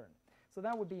something in return. So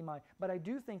that would be but I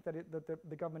do think that,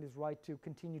 the government is right to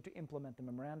continue to implement the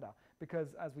memoranda,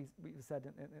 because as we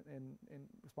said in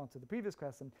response to the previous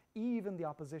question, even the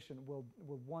opposition will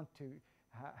want to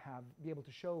be able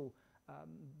to show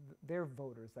their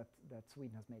voters that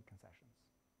Sweden has made concessions.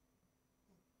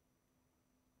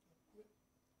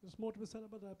 There's more to be said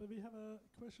about that, but we have a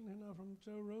question here now from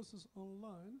Joe Roses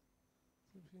online.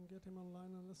 So if we can get him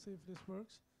online, and let's see if this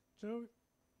works. Joe,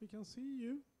 we can see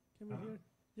you. Can we hear?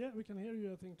 Yeah, we can hear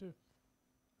you, I think, too.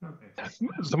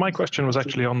 So my question was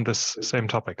actually on this same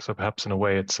topic. So perhaps in a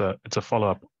way it's a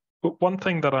follow-up. One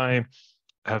thing that I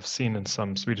have seen in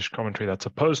some Swedish commentary that's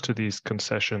opposed to these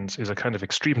concessions is a kind of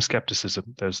extreme skepticism.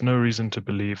 There's no reason to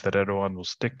believe that Erdogan will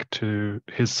stick to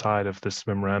his side of this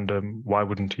memorandum. Why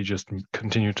wouldn't he just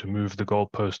continue to move the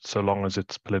goalpost so long as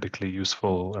it's politically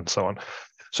useful and so on?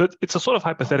 So it's a sort of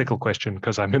hypothetical question,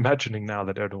 because I'm imagining now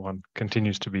that Erdogan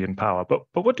continues to be in power. But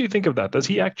what do you think of that? Does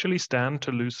he actually stand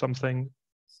to lose something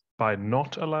by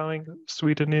not allowing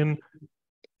Sweden in,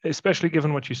 especially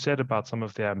given what you said about some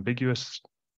of the ambiguous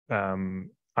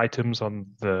items on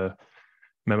the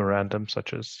memorandum,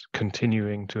 such as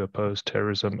continuing to oppose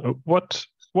terrorism? What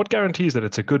guarantees that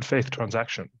it's a good faith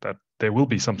transaction, that there will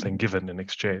be something given in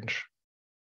exchange?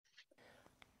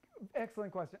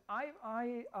 Excellent question.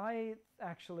 I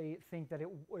actually think that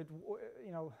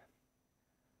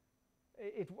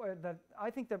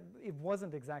I think that it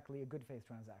wasn't exactly a good faith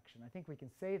transaction. I think we can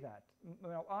say that.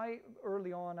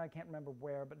 Early on, I can't remember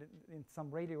where, but in some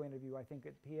radio interview, I think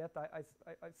at P1, I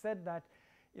said that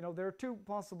there are two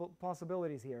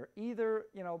possibilities here. Either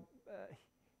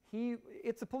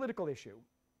it's a political issue.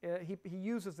 He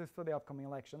uses this for the upcoming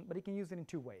election, but he can use it in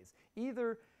two ways.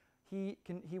 Either he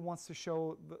wants to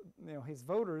show his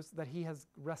voters that he has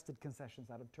wrested concessions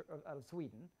out of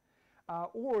Sweden,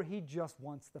 or he just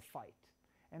wants the fight.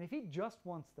 And if he just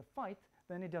wants the fight,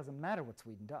 then it doesn't matter what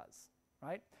Sweden does,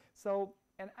 right? So,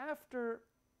 and after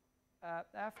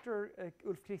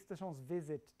Ulf Kristersson's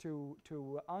visit to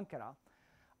Ankara,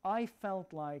 I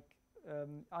felt like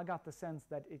I got the sense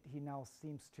that he now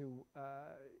seems to,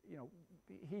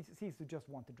 he seems to just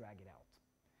want to drag it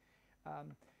out.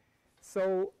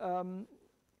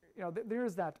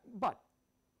 There's that, but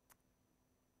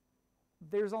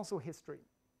there's also history.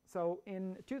 So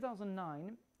in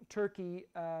 2009,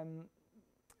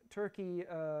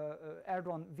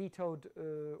 Erdogan vetoed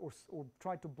or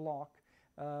tried to block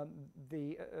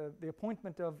the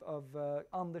appointment of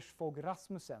Anders Fogh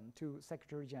Rasmussen to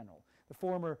Secretary General, the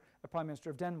former Prime Minister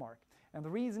of Denmark. And the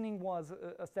reasoning was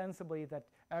ostensibly that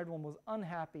Erdogan was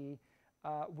unhappy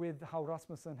with how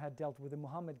Rasmussen had dealt with the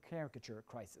Muhammad caricature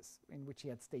crisis, in which he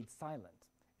had stayed silent,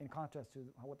 in contrast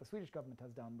to what the Swedish government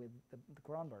has done with the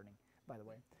Quran burning, by the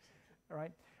way. All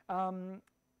right?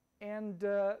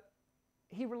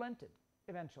 He relented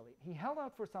eventually. He held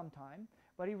out for some time,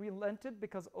 but he relented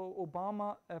because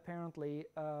Obama apparently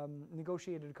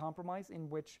negotiated a compromise in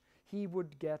which he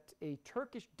would get a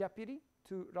Turkish deputy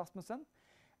to Rasmussen,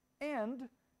 and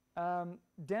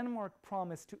Denmark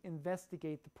promised to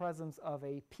investigate the presence of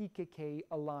a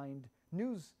PKK-aligned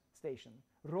news station,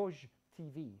 Roj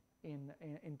TV, in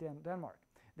Denmark.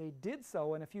 They did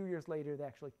so, and a few years later, they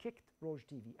actually kicked Roj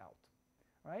TV out.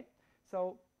 Right?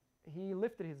 So he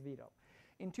lifted his veto.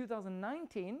 In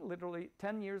 2019, literally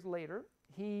 10 years later,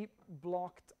 he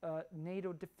blocked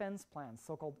NATO defense plans,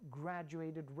 so-called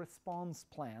graduated response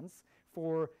plans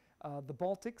for the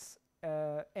Baltics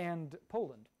and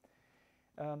Poland.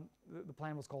 The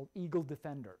plan was called Eagle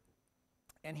Defender.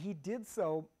 And he did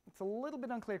so, it's a little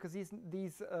bit unclear because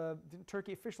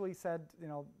Turkey officially said,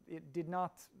 it did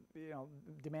not,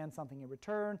 demand something in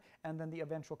return, and then the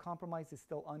eventual compromise is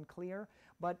still unclear.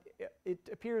 But it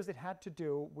appears it had to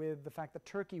do with the fact that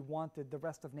Turkey wanted the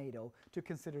rest of NATO to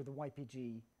consider the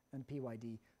YPG and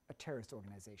PYD a terrorist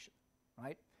organization,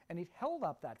 right? And it held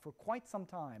up that for quite some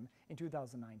time in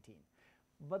 2019.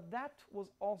 But that was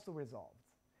also resolved.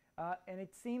 And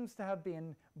it seems to have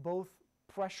been both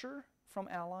pressure from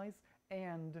allies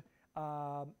and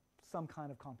some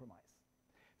kind of compromise.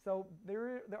 So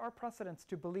there are precedents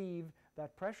to believe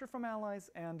that pressure from allies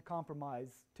and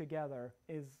compromise together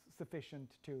is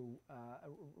sufficient to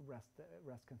wrest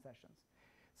concessions.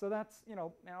 So that's,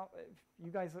 now if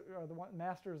you guys are the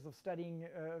masters of studying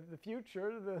the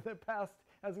future, the past,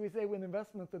 as we say with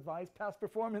investment advice, past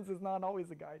performance is not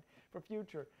always a guide for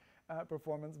future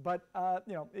performance, but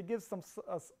it gives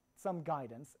some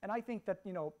guidance. And I think that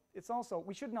it's also,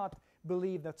 we should not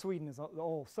believe that Sweden is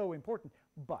all so important,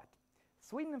 but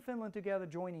Sweden and Finland together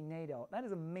joining NATO, that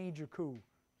is a major coup.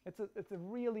 It's a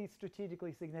really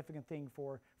strategically significant thing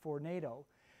for NATO.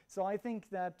 So I think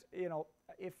that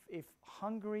if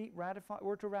Hungary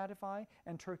were to ratify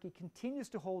and Turkey continues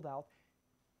to hold out,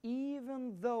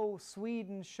 even though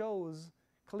Sweden shows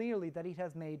clearly that it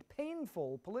has made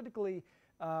painful, politically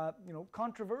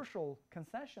controversial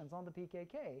concessions on the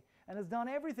PKK and has done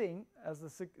everything, as the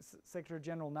Secretary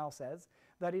General now says,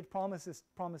 that it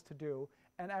promised to do,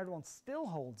 and Erdogan still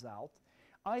holds out,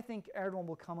 I think Erdogan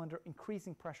will come under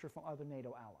increasing pressure from other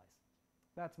NATO allies.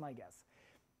 That's my guess.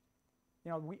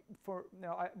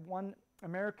 One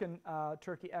American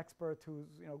Turkey expert who's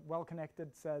well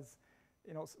connected says,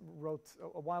 wrote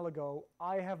a while ago,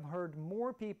 I have heard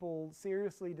more people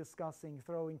seriously discussing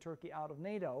throwing Turkey out of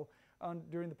NATO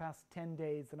during the past 10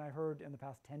 days than I heard in the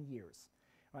past 10 years.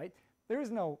 Right? There is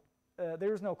no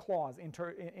clause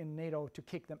in NATO to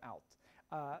kick them out.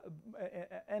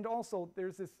 And also,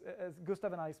 there's this, as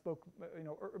Gustav and I spoke,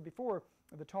 before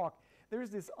the talk, there's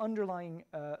this underlying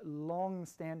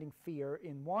long-standing fear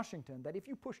in Washington that if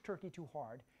you push Turkey too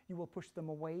hard, you will push them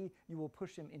away, you will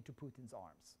push them into Putin's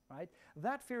arms, right?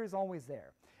 That fear is always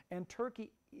there. And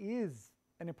Turkey is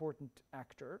an important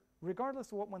actor, regardless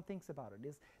of what one thinks about it.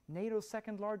 It's NATO's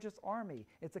second largest army.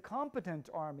 It's a competent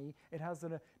army. It has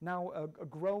now a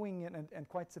growing and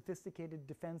quite sophisticated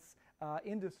defense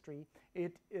industry.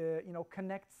 It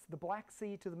connects the Black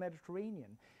Sea to the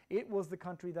Mediterranean. It was the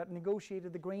country that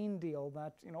negotiated the grain deal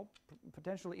that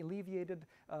potentially alleviated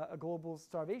a global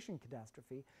starvation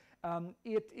catastrophe.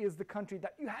 It is the country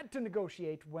that you had to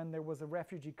negotiate when there was a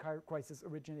refugee crisis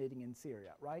originating in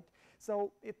Syria, right?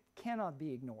 So it cannot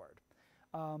be ignored.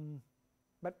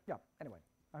 But yeah, anyway,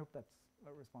 I hope that's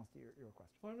a response to your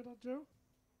question. Why would that, Joe?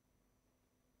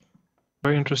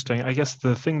 Very interesting. I guess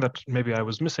the thing that maybe I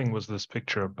was missing was this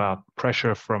picture about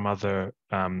pressure from other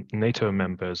NATO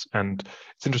members. And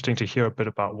it's interesting to hear a bit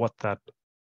about what that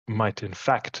might in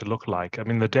fact look like. I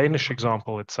mean, the Danish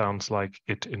example, it sounds like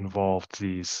it involved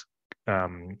these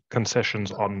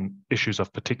concessions on issues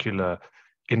of particular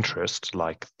interest,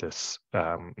 like this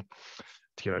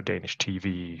Danish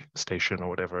TV station or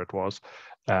whatever it was.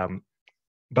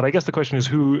 But I guess the question is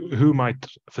who might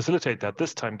facilitate that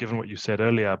this time, given what you said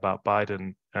earlier about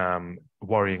Biden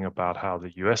worrying about how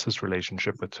the US's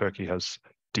relationship with Turkey has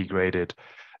degraded.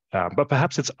 But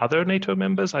perhaps it's other NATO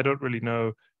members. I don't really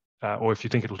know, or if you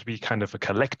think it will be kind of a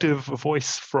collective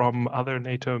voice from other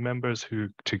NATO members who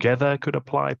together could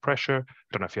apply pressure. I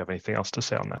don't know if you have anything else to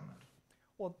say on that.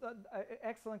 Well,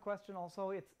 excellent question.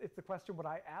 Also, it's the question what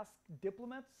I ask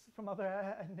diplomats from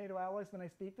other NATO allies when I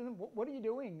speak to them. What are you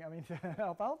doing? I mean, to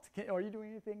help out? Are you doing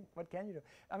anything? What can you do?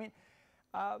 I mean,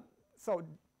 so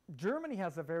Germany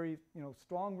has a very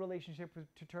strong relationship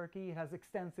to Turkey. It has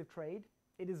extensive trade.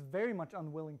 It is very much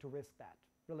unwilling to risk that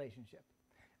relationship.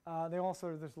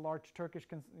 There's a large Turkish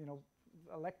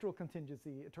electoral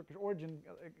contingency, Turkish origin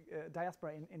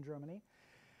diaspora in Germany.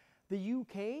 The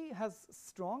UK has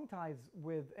strong ties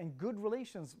with and good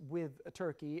relations with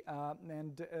Turkey,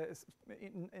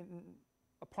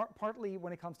 partly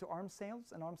when it comes to arms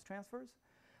sales and arms transfers.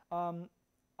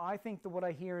 I think that what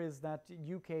I hear is that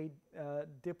UK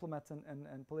diplomats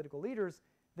and political leaders,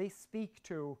 they speak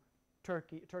to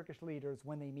Turkish leaders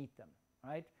when they meet them,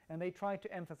 right? And they try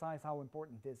to emphasize how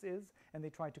important this is, and they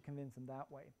try to convince them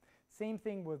that way. Same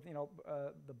thing with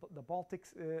the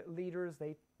Baltics leaders.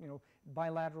 They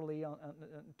bilaterally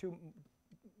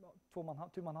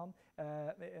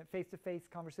face-to-face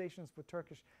conversations with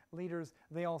Turkish leaders.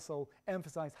 They also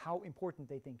emphasize how important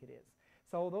they think it is.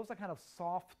 So those are kind of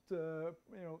soft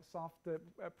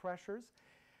pressures.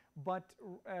 But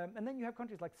and then you have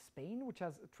countries like Spain, which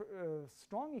has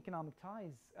strong economic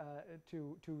ties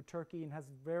to Turkey and has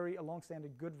very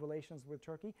long-standing good relations with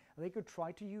Turkey. They could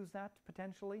try to use that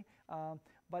potentially,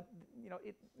 but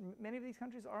many of these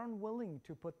countries are unwilling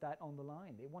to put that on the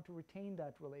line. They want to retain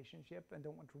that relationship and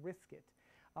don't want to risk it.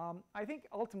 I think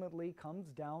ultimately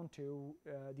comes down to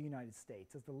the United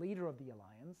States as the leader of the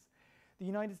alliance. The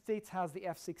United States has the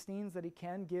F-16s that it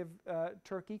can give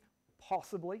Turkey.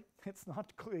 Possibly, it's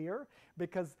not clear,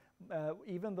 because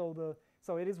even though the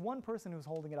So it is one person who's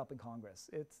holding it up in Congress.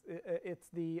 It's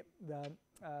the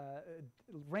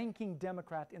ranking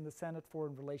Democrat in the Senate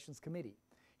Foreign Relations Committee.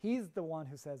 He's the one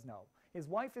who says no. His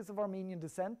wife is of Armenian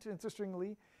descent,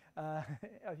 interestingly, I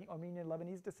think Armenian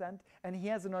Lebanese descent, and he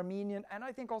has an Armenian and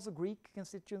I think also Greek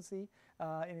constituency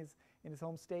in his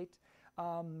home state.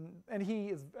 And he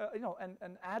is,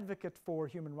 an advocate for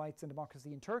human rights and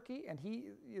democracy in Turkey, and he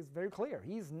is very clear.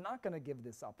 He's not going to give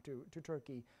this up to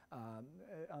Turkey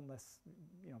unless,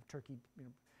 Turkey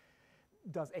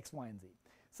does X, Y, and Z.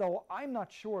 So I'm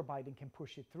not sure Biden can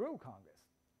push it through Congress.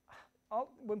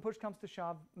 When push comes to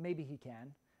shove, maybe he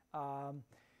can.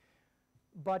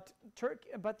 But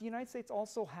the United States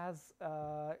also has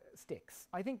sticks.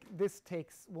 I think this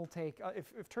will take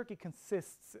if Turkey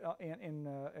consists in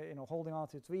holding on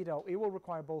to its veto, it will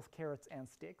require both carrots and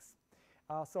sticks.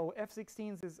 So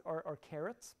F-16s are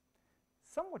carrots,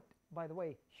 somewhat, by the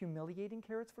way, humiliating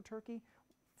carrots for Turkey,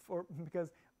 because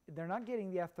they're not getting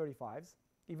the F-35s,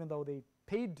 even though they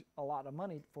paid a lot of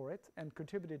money for it and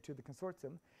contributed to the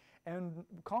consortium. And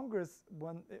Congress,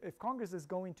 if Congress is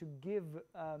going to give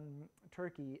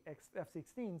Turkey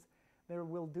F-16s, they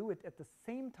will do it at the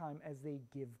same time as they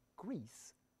give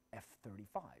Greece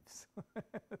F-35s.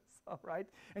 So, right?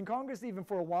 And Congress, even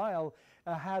for a while,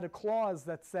 had a clause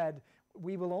that said,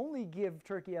 we will only give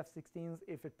Turkey F-16s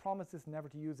if it promises never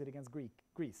to use it against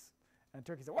Greece. And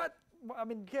Turkey said, what? I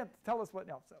mean, you can't tell us what.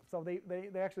 No. So they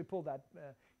actually pulled that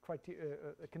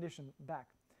condition back.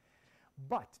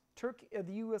 But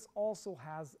the U.S. also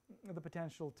has the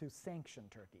potential to sanction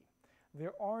Turkey.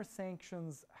 There are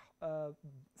sanctions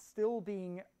still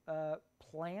being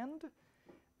planned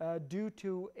due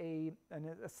to a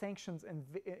sanctions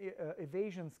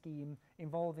evasion scheme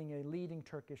involving a leading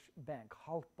Turkish bank,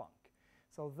 Halkbank.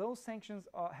 So those sanctions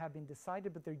have been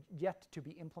decided, but they're yet to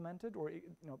be implemented, or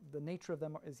the nature of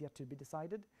them is yet to be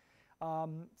decided.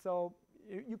 So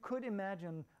you could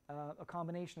imagine a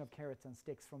combination of carrots and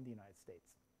sticks from the United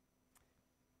States.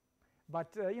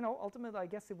 But ultimately, I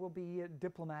guess it will be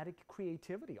diplomatic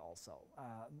creativity also.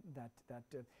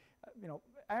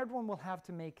 Erdogan will have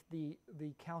to make the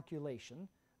calculation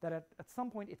that at some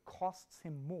point it costs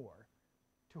him more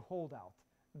to hold out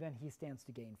than he stands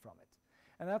to gain from it.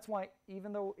 And that's why,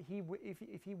 even though if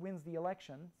he wins the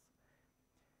elections,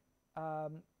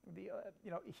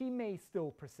 he may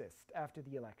still persist after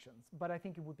the elections, but I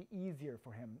think it would be easier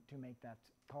for him to make that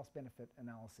cost-benefit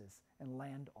analysis and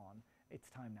land on it's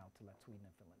time now to let Sweden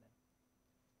and Finland in.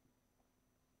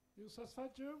 You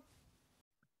satisfied, Joe?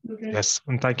 Okay. Yes,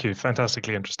 and thank you.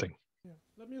 Fantastically interesting. Yeah.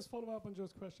 Let me just follow up on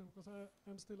Joe's question, because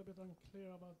I'm still a bit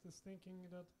unclear about this thinking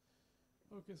that,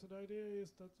 okay, so the idea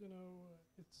is that,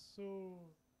 it's so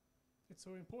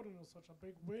important, or such a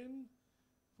big win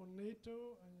for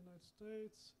NATO and United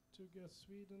States to get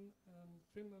Sweden and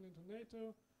Finland into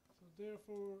NATO. So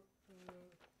therefore,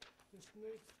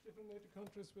 different NATO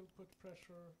countries will put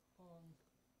pressure on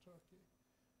Turkey.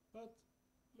 But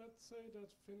let's say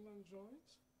that Finland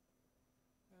joins,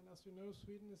 and as you know,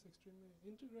 Sweden is extremely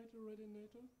integrated already in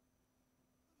NATO.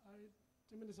 I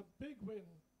mean, it's a big win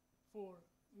for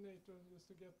NATO just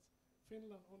to get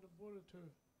Finland on the border to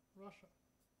Russia,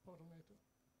 part of NATO.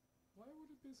 Why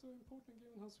would it be so important,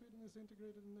 given how Sweden is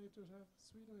integrated in NATO, to have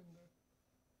Sweden in there?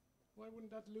 Why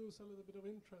wouldn't that lose a little bit of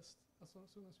interest as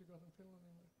soon as you got Finland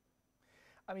in there?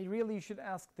 I mean, really, you should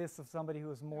ask this of somebody who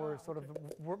is more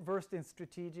versed in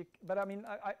strategic. But I mean,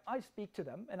 I speak to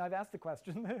them, and I've asked the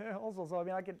question also. So I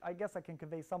mean, I guess I can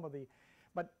convey some of the,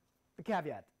 but the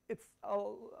caveat: it's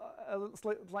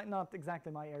not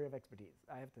exactly my area of expertise,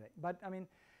 I have to say. But I mean,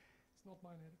 it's not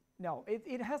mine either. No,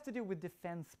 it has to do with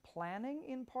defense planning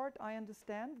in part. I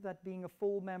understand that being a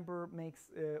full member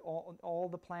makes all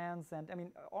the plans, and I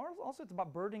mean also it's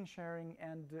about burden sharing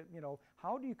and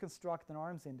how do you construct an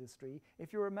arms industry.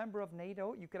 If you're a member of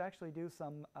NATO, you could actually do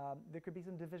some. There could be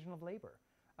some division of labor.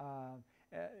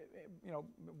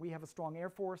 We have a strong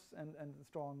air force and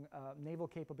strong naval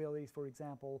capabilities, for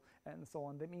example, and so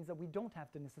on. That means that we don't have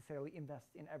to necessarily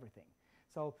invest in everything.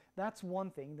 So that's one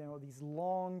thing. These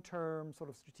long-term sort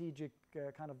of strategic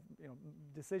kind of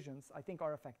decisions, I think,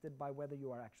 are affected by whether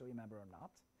you are actually a member or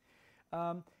not.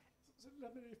 So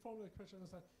let me reformulate the question.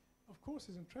 Is that, of course,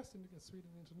 it's interesting to get Sweden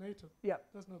into NATO. Yeah.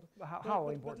 That's not. How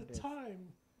important but the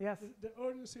time. Yes. The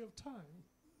urgency of time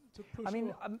to push. I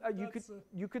mean,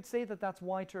 you could say that that's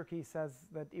why Turkey says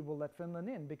that it will let Finland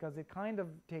in, because it kind of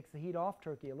takes the heat off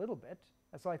Turkey a little bit.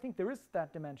 So I think there is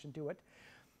that dimension to it.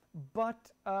 But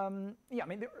yeah, I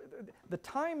mean, the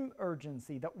time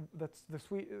urgency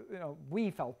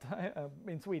we felt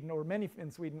in Sweden, or many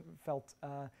in Sweden felt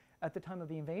at the time of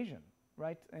the invasion,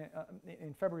 right?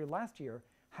 In February last year,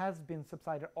 has been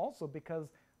subsided also because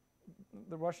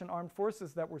the Russian armed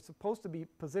forces that were supposed to be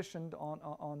positioned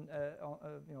on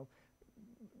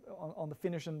the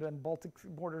Finnish and Baltic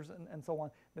borders and so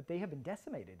on, that they have been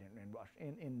decimated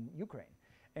in Ukraine.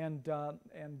 And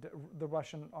the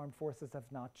Russian armed forces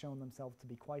have not shown themselves to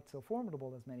be quite so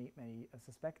formidable as many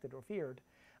suspected or feared.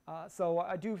 So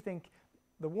I do think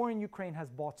the war in Ukraine has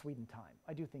bought Sweden time.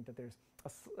 I do think that there's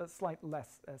a slight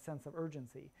less sense of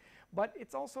urgency. But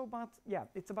it's also about,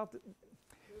 it's about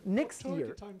next year.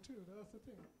 Turkey time too, that's the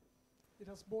thing. It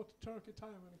has bought Turkey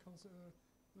time when it comes to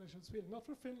relation to Sweden, not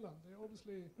for Finland. They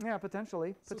obviously... Yeah,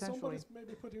 potentially. So somebody's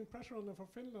maybe putting pressure on them for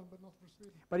Finland, but not for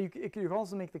Sweden. But you could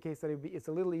also make the case that it's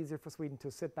a little easier for Sweden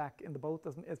to sit back in the boat,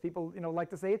 as people like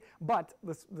to say it. But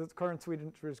the current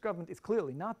Swedish government is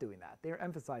clearly not doing that. They're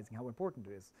emphasizing how important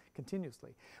it is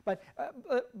continuously. But I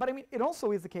mean, it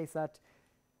also is the case that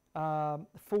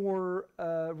for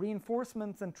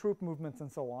reinforcements and troop movements and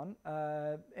so on,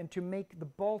 and to make the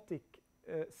Baltic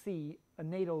Sea a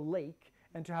NATO lake,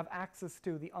 and to have access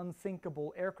to the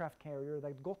unsinkable aircraft carrier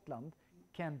that Gotland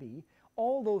can be,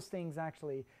 all those things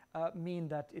actually mean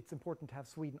that it's important to have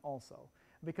Sweden also,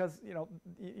 because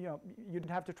you'd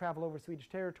have to travel over Swedish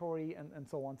territory and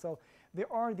so on. So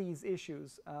there are these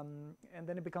issues, and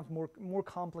then it becomes more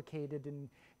complicated. And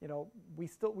we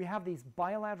have these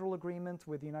bilateral agreements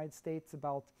with the United States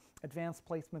about advanced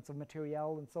placements of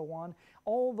materiel and so on.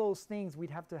 All those things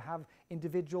we'd have to have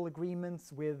individual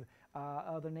agreements with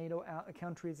other NATO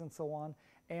countries and so on.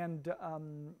 And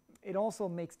it also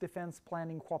makes defense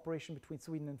planning cooperation between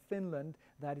Sweden and Finland,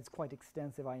 that is quite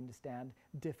extensive, I understand,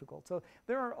 difficult. So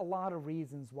there are a lot of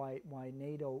reasons why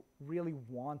NATO really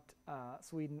want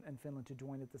Sweden and Finland to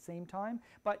join at the same time.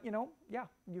 But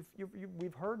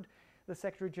we've heard the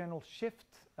Secretary General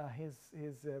shift his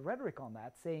rhetoric on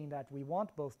that, saying that we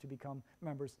want both to become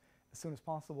members as soon as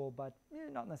possible, but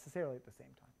not necessarily at the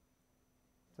same time.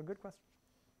 So good question.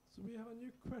 So we have a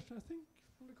new question, I think,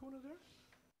 from the corner there.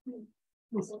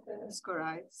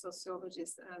 Skorai,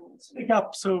 sociologist and Speak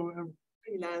up,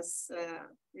 freelance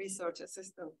research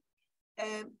assistant.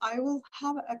 I will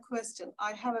have a question.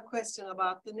 I have a question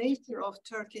about the nature of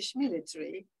Turkish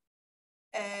military.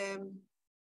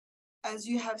 As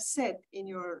you have said in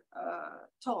your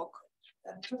talk,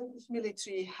 Turkish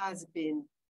military has been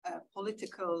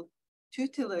political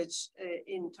tutelage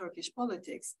in Turkish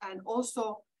politics, and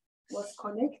also was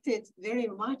connected very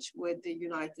much with the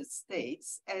United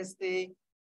States as the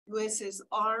US's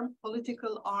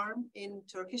political arm in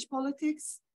Turkish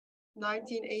politics.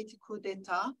 1980 coup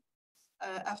d'etat.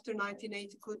 After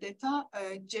 1980 coup d'etat,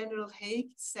 General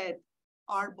Haig said,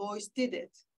 "Our boys did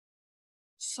it."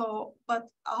 So,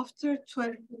 but after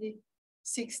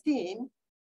 2016,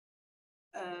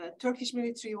 Turkish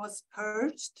military was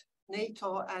purged.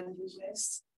 NATO and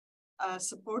US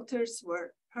supporters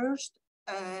were purged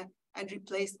and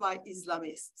replaced by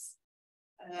Islamists.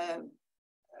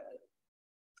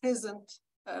 Present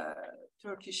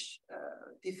Turkish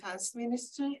defense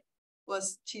minister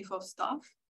was chief of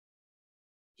staff.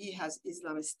 He has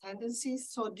Islamist tendencies.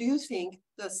 So do you think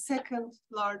the second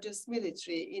largest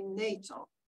military in NATO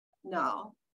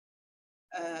now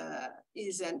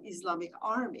is an Islamic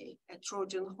army, a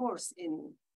Trojan horse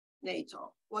in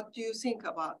NATO? What do you think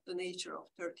about the nature of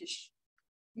Turkish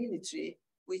military,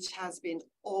 which has been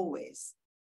always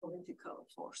political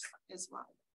force as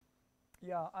well?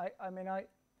 Yeah,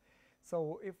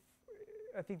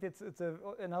 I think it's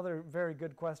another very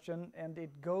good question, and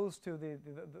it goes to the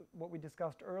what we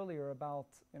discussed earlier about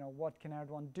what can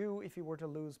Erdogan do if he were to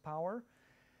lose power,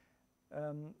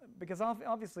 because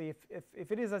obviously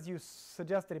if it is as you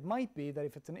suggested it might be, that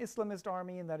if it's an Islamist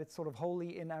army and that it's sort of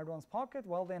wholly in Erdogan's pocket,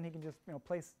 well then he can just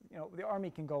the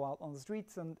army can go out on the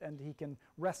streets and he can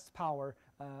wrest power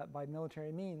by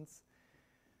military means.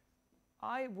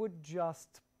 I would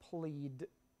just plead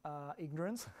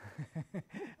ignorance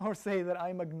or say that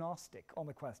I'm agnostic on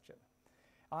the question.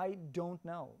 I don't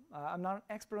know. I'm not an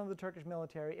expert on the Turkish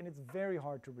military, and it's very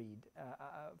hard to read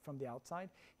from the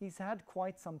outside. He's had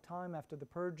quite some time after the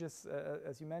purges,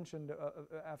 as you mentioned,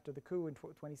 after the coup in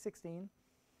 2016.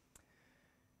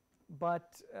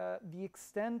 But the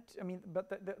extent,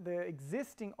 the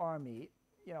existing army,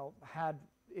 had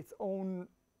its own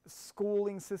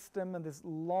schooling system and this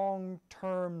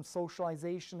long-term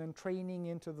socialization and training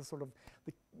into the sort of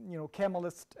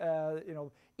Kemalist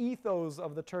ethos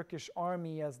of the Turkish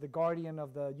army as the guardian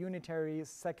of the unitary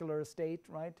secular state,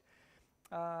 right?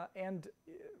 And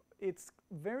it's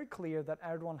very clear that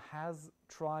Erdogan has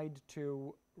tried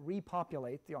to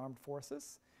repopulate the armed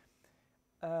forces,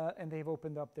 and they've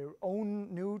opened up their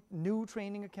own new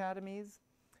training academies.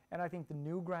 And I think the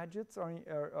new graduates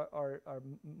are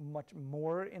much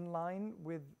more in line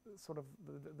with sort of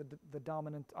the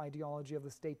dominant ideology of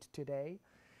the state today.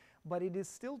 But it is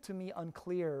still, to me,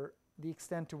 unclear the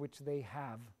extent to which they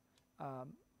have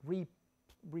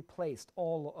replaced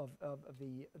all of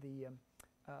the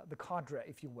cadre,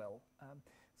 if you will.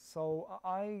 So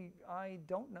I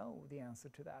don't know the answer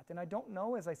to that. And I don't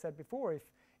know, as I said before,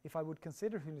 if I would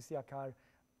consider Hulusi Akar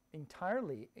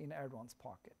entirely in Erdogan's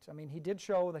pocket. I mean, he did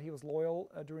show that he was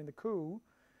loyal during the coup,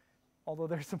 although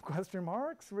there's some question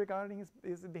marks regarding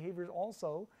his behaviors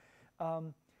also.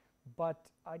 But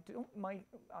I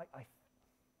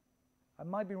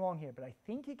might be wrong here, but I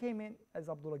think he came in as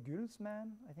Abdullah Gül's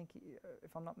man. I think,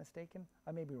 if I'm not mistaken,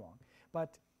 I may be wrong.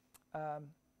 But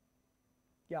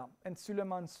yeah, and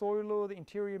Süleyman Soylu, the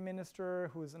interior minister,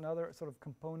 who is another sort of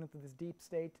component of this deep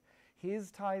state,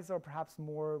 his ties are perhaps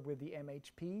more with the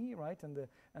MHP, right, and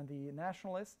the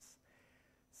nationalists.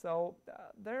 So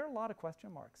there are a lot of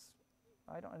question marks.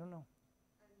 I don't know.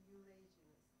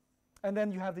 And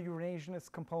then you have the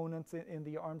Eurasianist components in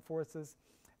the armed forces,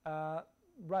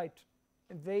 right?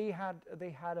 They had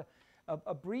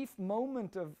a brief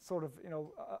moment of sort of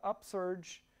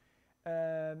upsurge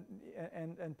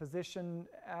and position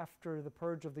after the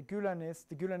purge of the Gülenists.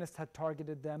 The Gülenists had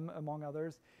targeted them, among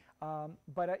others.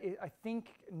 But I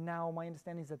think now my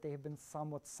understanding is that they have been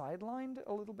somewhat sidelined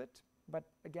a little bit. But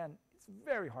again, it's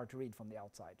very hard to read from the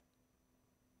outside.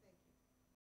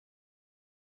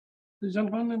 The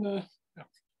gentleman in the... Yeah.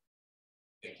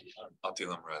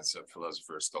 Attila Mraz, a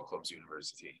philosopher at Stockholm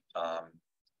University.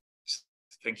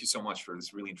 Thank you so much for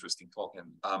this really interesting talk.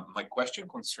 And my question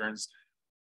concerns,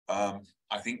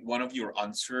 I think one of your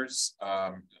answers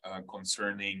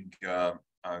concerning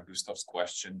Gustav's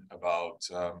question about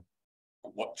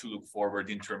what to look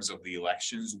forward in terms of the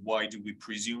elections. Why do we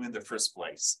presume in the first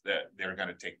place that they're going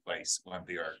to take place when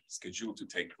they are scheduled to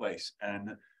take place? And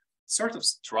it sort of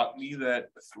struck me that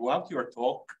throughout your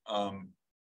talk,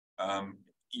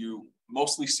 you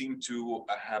mostly seem to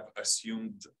have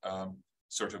assumed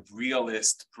sort of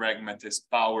realist, pragmatist,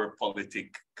 power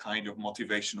politic kind of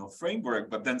motivational framework,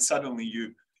 but then suddenly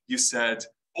you said,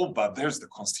 oh, but there's the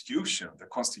Constitution. The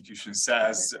Constitution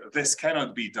says this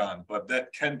cannot be done, but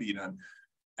that can be done.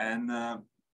 And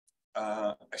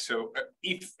so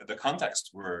if the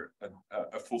context were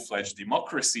a full-fledged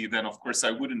democracy, then of course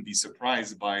I wouldn't be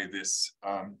surprised by this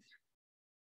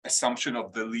assumption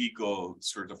of the legal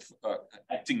sort of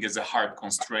acting as a hard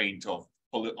constraint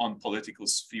on political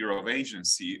sphere of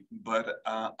agency. But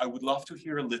I would love to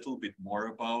hear a little bit more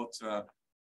about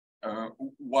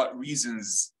what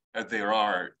reasons there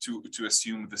are to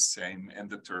assume the same in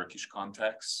the Turkish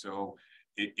context. So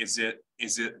is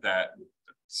it that,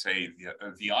 say,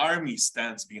 the army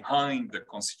stands behind the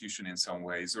constitution in some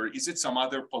ways, or is it some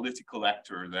other political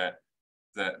actor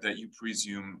that you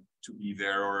presume to be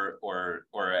there, or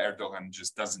Erdogan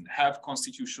just doesn't have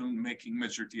constitution making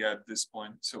majority at this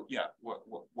point? So yeah,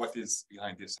 what is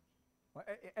behind this? Well,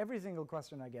 every single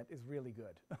question I get is really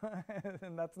good,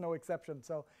 and that's no exception.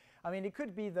 So, I mean, it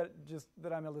could be that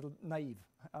I'm a little naive.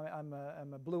 I'm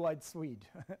a blue-eyed Swede,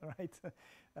 right?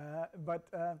 But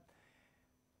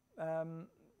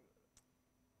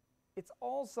it's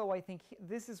also, I think,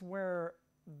 this is where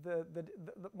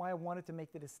why I wanted to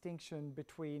make the distinction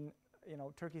between,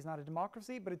 Turkey is not a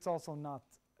democracy, but it's also not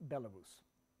Belarus.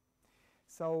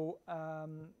 So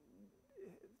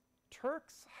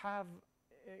Turks have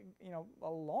a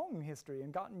long history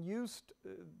and gotten used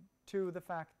to the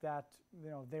fact that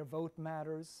their vote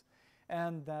matters,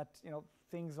 and that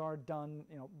things are done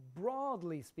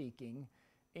broadly speaking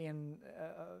in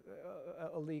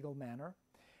a legal manner.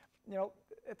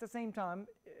 At the same time,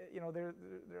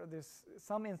 there's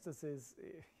some instances,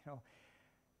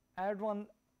 Erdogan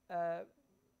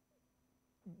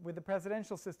with the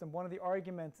presidential system, one of the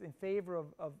arguments in favor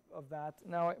of that.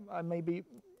 Now I may be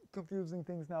confusing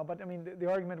things now, but I mean the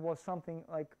argument was something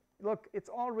like, look, it's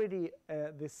already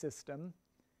this system,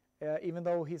 even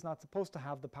though he's not supposed to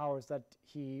have the powers that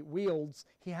he wields,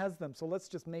 he has them. So let's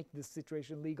just make this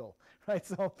situation legal, right?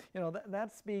 So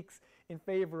that speaks in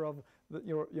favor of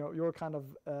your kind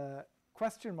of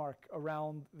question mark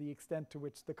around the extent to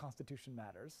which the constitution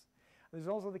matters. There's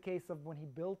also the case of when he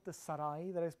built the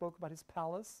saray that I spoke about, his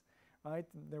palace. Right?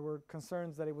 There were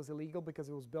concerns that it was illegal because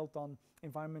it was built on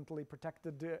environmentally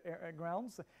protected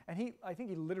grounds, and I think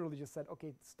he literally just said,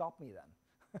 "Okay, stop me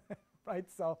then," right?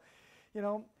 So,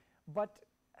 but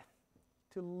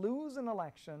to lose an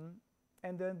election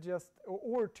and then just,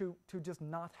 or to just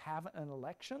not have an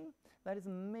election, that is a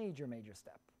major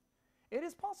step. It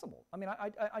is possible. I mean,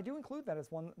 I do include that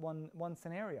as one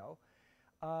scenario.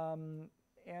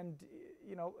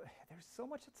 you know, there's so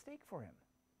much at stake for him.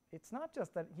 It's not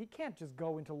just that he can't just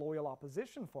go into loyal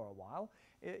opposition for a while.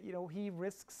 You know, he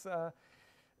risks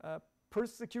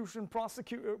persecution,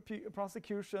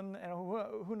 prosecution, and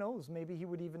who knows? Maybe he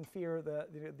would even fear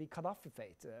the Gaddafi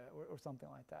fate or something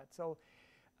like that. So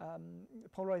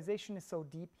polarization is so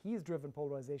deep. He's driven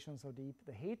polarization so deep.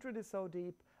 The hatred is so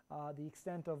deep. The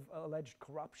extent of alleged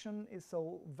corruption is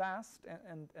so vast,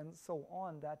 and so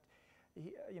on that,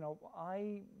 you know,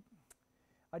 I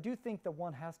do think that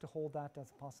one has to hold that as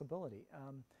a possibility.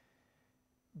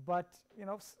 But you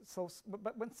know,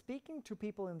 but when speaking to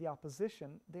people in the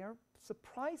opposition, they're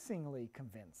surprisingly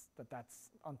convinced that that's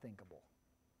unthinkable.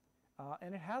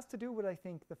 And it has to do with, I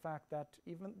think, the fact that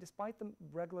even despite the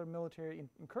regular military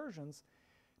incursions,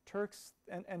 Turks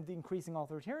and the increasing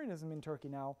authoritarianism in Turkey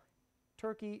now,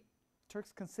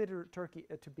 Turks consider Turkey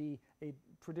to be a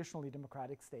traditionally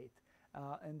democratic state,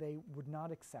 and they would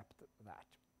not accept that.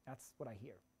 That's what I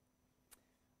hear.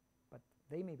 But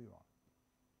they may be wrong.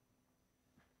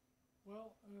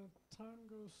 Well, time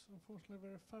goes unfortunately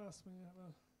very fast when you have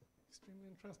an extremely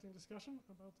interesting discussion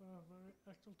about a very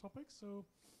actual topic. So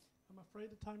I'm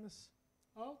afraid the time is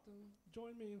out, and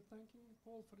join me in thanking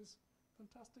Paul for this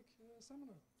fantastic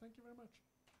seminar. Thank you very much.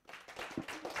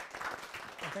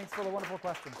 And thanks for the wonderful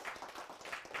questions.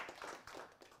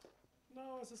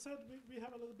 Now, as I said, we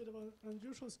have a little bit of an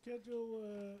unusual schedule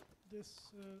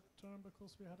this term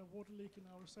because we had a water leak in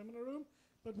our seminar room.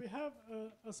 But we have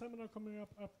a seminar coming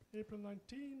up April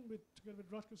 19 together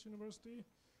with Rutgers University.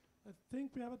 I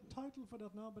think we have a title for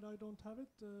that now, but I don't have it.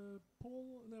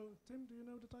 Tim, do you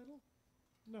know the title?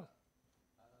 No.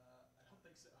 I don't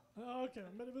think so. Okay,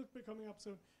 but it will be coming up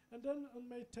soon. And then on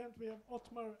May 10th, we have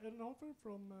Ottmar Edenhofer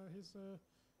from his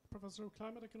Professor of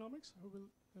Climate Economics, who will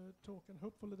talk, and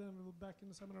hopefully then we will be back in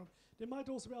the seminar. There might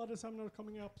also be other seminars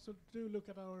coming up, so do look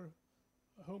at our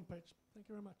homepage. Thank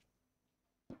you very much.